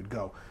place that you would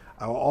go.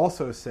 I will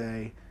also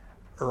say,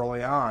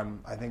 early on,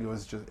 I think it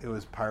was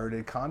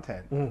pirated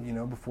content.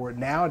 Before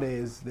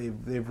nowadays they've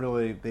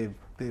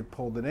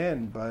pulled it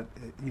in, but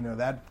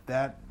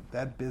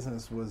that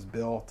business was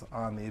built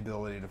on the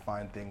ability to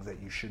find things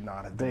that you should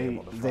not have been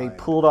able to find. They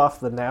pulled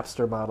off the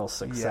Napster model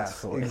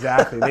successfully. Yes,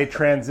 exactly. They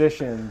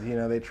transitioned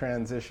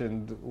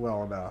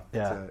well enough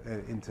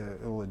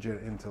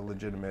into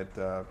legitimate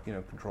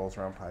controls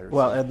around piracy.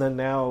 Well, and then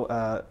now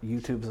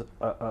YouTube's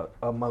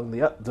among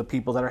the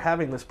people that are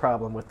having this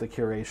problem with the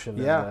curation.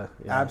 Yeah,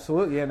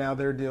 absolutely. Yeah, now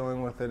they're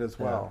dealing with it as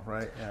well,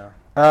 right?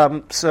 Yeah.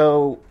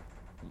 So,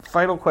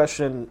 final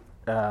question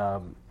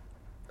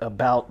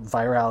about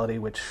virality,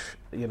 which,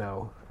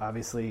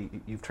 obviously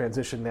you've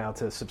transitioned now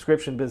to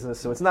subscription business,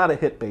 so it's not a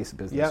hit-based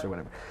business or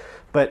whatever.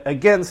 But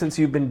again, since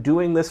you've been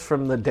doing this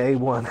from the day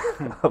one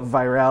of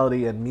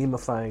virality and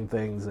memifying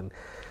things, and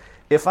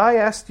if I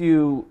asked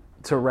you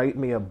to write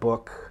me a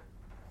book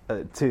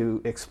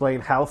to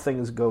explain how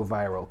things go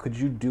viral, could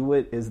you do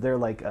it? Is there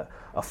like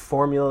a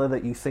formula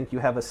that you think you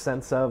have a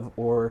sense of,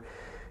 or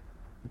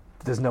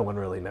does no one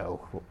really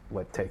know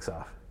what takes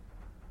off?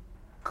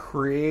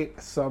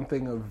 Create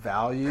something of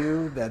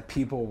value that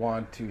people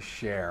want to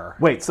share.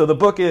 Wait, so the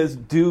book is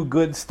do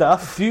good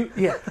stuff?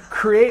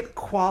 Create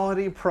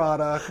quality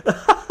product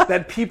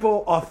that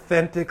people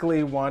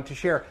authentically want to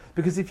share.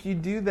 Because if you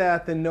do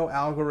that, then no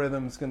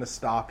algorithm's going to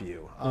stop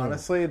you.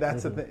 Honestly,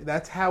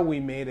 that's how we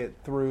made it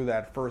through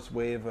that first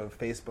wave of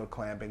Facebook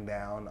clamping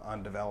down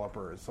on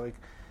developers. Like,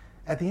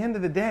 at the end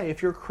of the day,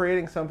 if you're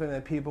creating something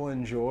that people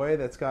enjoy,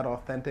 that's got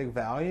authentic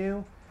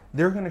value,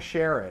 they're going to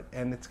share it,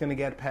 and it's going to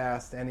get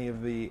past any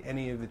of the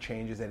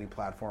changes any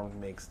platform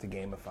makes to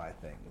gamify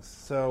things.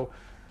 So,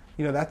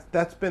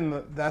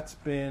 that's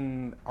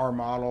been our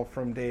model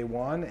from day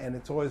one, and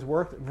it's always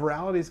worked.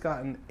 Virality's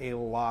gotten a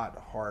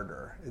lot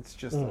harder. It's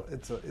just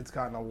it's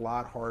gotten a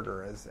lot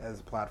harder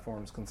as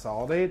platforms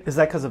consolidate. Is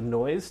that because of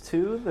noise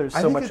too? There's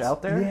so much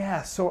out there.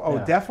 Yeah.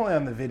 Definitely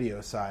on the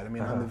video side. I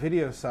mean, on the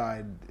video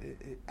side,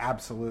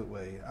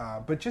 absolutely.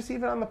 But just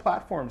even on the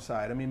platform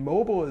side, I mean,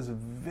 mobile is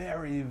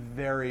very,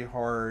 very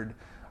hard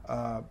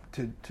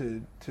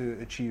to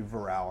achieve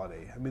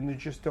virality. I mean, you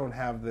just don't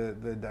have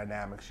the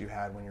dynamics you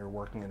had when you're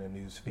working in a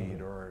news feed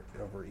or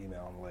over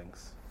email and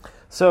links.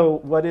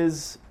 So what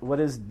is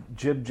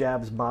Jib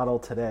Jab's model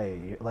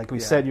today? Like we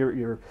said,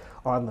 you're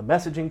on the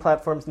messaging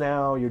platforms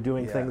now. You're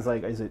doing things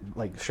like, is it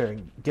like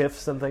sharing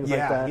GIFs and things like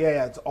that?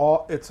 Yeah.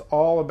 It's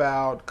all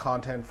about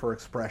content for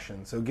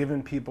expression. So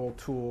giving people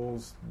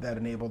tools that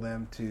enable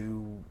them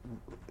to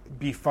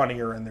be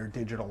funnier in their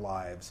digital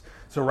lives.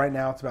 So right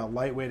now it's about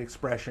lightweight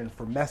expression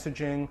for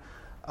messaging.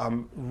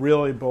 I'm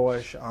really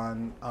bullish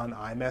on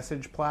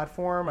iMessage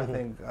platform. I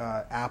think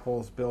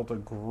Apple's built a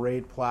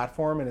great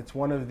platform, and it's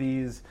one of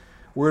these.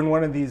 We're in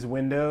one of these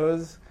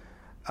windows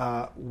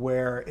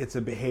where it's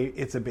a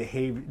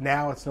behavior.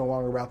 Now it's no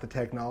longer about the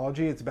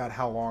technology. It's about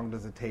how long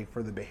does it take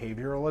for the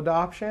behavioral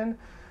adoption.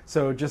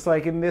 So just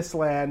like in this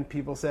land,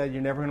 people said,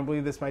 "You're never going to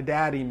believe this." My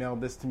dad emailed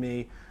this to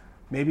me.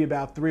 Maybe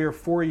about 3 or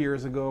 4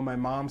 years ago, my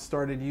mom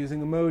started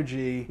using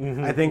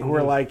emoji. I think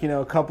we're like,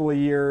 a couple of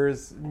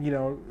years,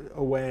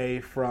 away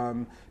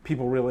from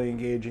people really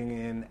engaging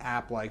in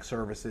app-like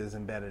services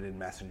embedded in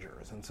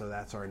messengers. And so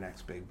that's our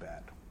next big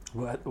bet.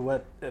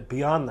 What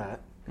beyond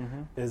that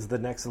is the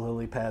next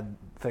lily pad,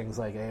 things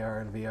like AR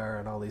and VR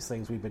and all these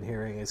things we've been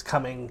hearing is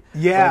coming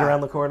right around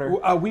the corner?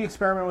 We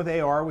experiment with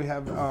AR. We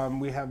have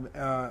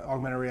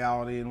augmented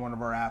reality in one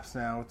of our apps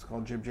now. It's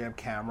called Jib Jab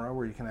Camera,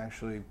 where you can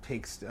actually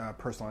take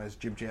personalized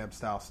Jib Jab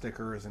style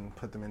stickers and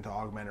put them into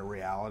augmented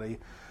reality.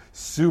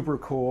 Super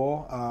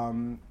cool.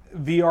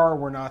 VR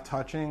we're not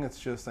touching. It's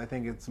just, I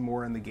think it's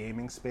more in the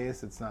gaming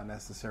space. It's not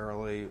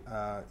necessarily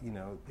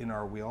in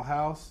our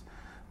wheelhouse.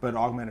 But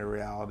augmented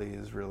reality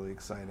is really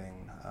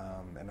exciting,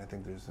 and I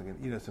think there's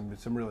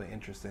some really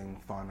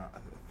interesting, fun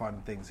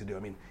things to do.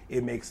 I mean,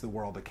 it makes the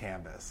world a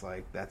canvas.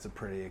 Like, that's a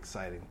pretty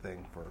exciting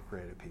thing for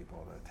creative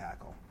people to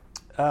tackle.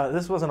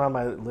 This wasn't on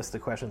my list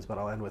of questions, but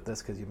I'll end with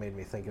this because you made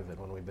me think of it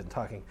when we've been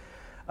talking.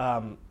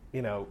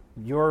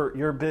 Your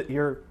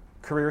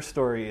career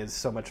story is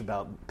so much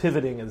about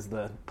pivoting, is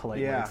the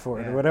polite word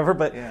for it, or whatever.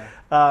 But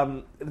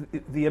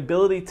the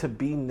ability to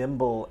be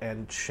nimble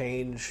and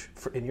change,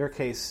 in your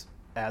case,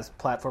 as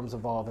platforms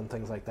evolve and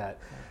things like that.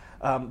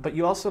 But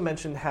you also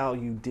mentioned how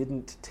you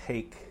didn't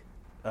take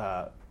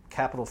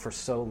capital for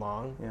so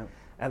long,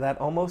 and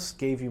that almost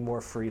gave you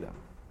more freedom.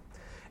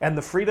 And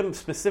the freedom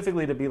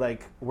specifically to be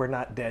like, we're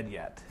not dead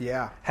yet.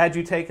 Yeah. Had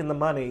you taken the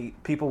money,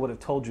 people would have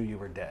told you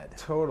were dead.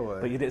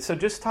 Totally. But you did. So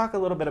just talk a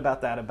little bit about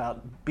that,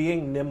 about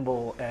being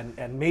nimble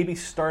and maybe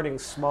starting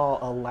small,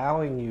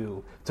 allowing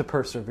you to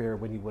persevere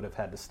when you would have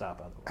had to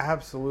stop otherwise.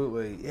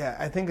 Absolutely. Yeah,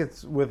 I think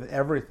it's with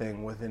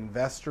everything, with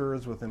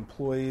investors, with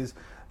employees.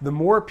 The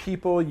more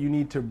people you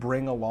need to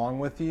bring along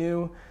with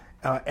you,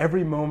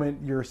 every moment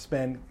you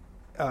spend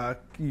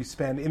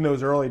in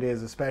those early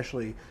days,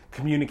 especially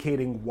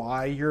communicating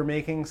why you're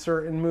making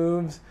certain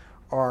moves,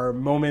 are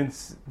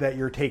moments that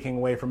you're taking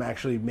away from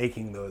actually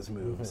making those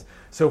moves.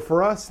 So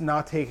for us,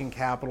 not taking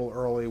capital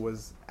early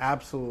was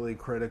absolutely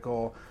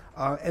critical.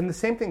 And the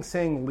same thing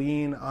saying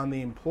lean on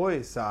the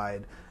employee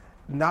side,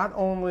 not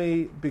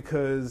only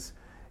because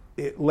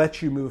it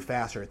lets you move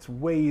faster. It's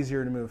way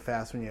easier to move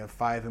fast when you have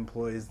 5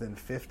 employees than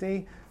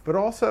 50, but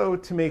also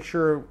to make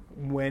sure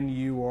when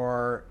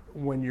you're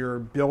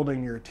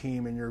building your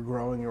team and you're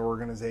growing your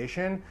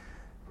organization,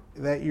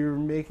 that you're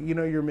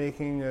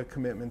making a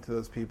commitment to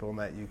those people, and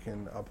that you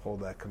can uphold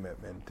that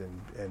commitment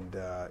and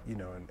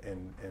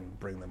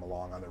bring them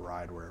along on the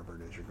ride wherever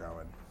it is you're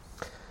going.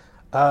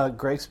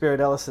 Greg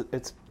Spiridelis,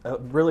 it's a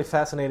really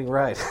fascinating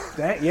ride.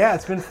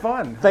 It's been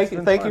fun. Thank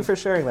you for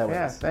sharing that with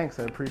us. Yeah, thanks.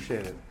 I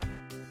appreciate it.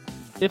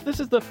 If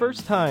this is the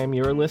first time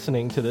you're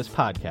listening to this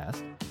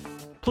podcast,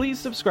 please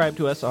subscribe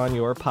to us on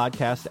your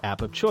podcast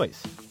app of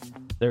choice.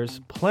 There's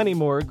plenty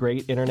more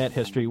great internet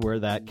history where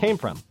that came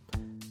from.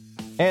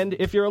 And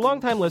if you're a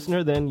longtime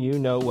listener, then you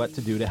know what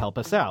to do to help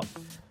us out.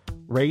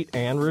 Rate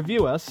and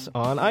review us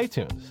on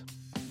iTunes.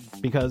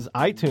 Because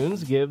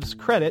iTunes gives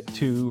credit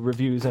to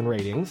reviews and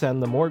ratings,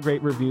 and the more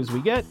great reviews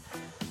we get,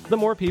 the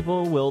more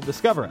people will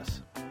discover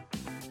us.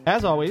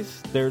 As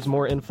always, there's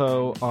more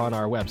info on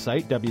our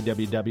website,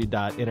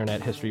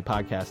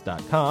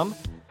 www.internethistorypodcast.com.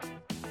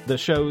 The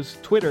show's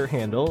Twitter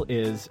handle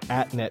is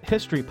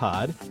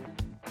 @NetHistoryPod,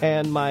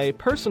 and my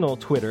personal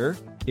Twitter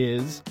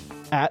is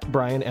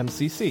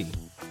 @BrianMCC.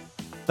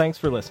 Thanks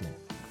for listening.